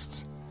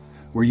podcasts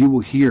where you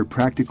will hear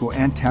practical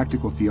and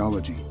tactical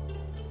theology.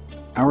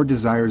 Our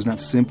desire is not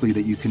simply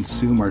that you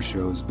consume our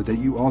shows, but that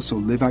you also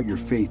live out your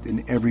faith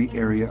in every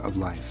area of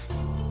life.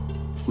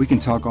 We can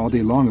talk all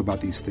day long about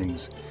these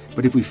things,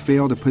 but if we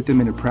fail to put them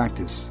into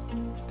practice,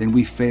 then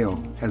we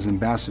fail as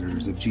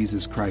ambassadors of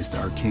Jesus Christ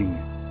our King.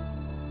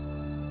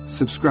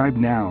 Subscribe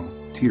now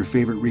to your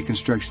favorite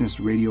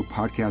Reconstructionist Radio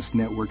Podcast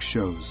Network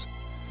shows,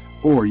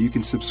 or you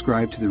can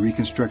subscribe to the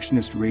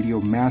Reconstructionist Radio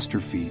Master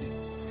Feed,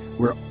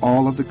 where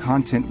all of the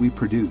content we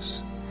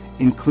produce,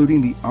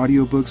 including the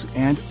audiobooks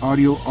and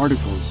audio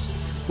articles,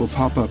 will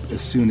pop up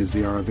as soon as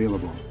they are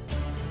available.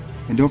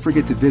 And don't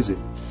forget to visit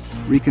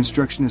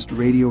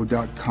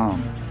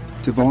ReconstructionistRadio.com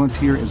to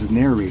volunteer as a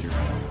narrator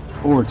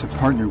or to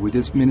partner with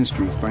this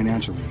ministry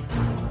financially.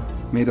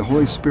 May the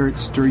Holy Spirit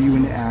stir you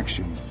into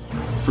action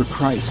for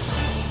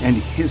Christ and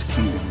His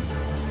kingdom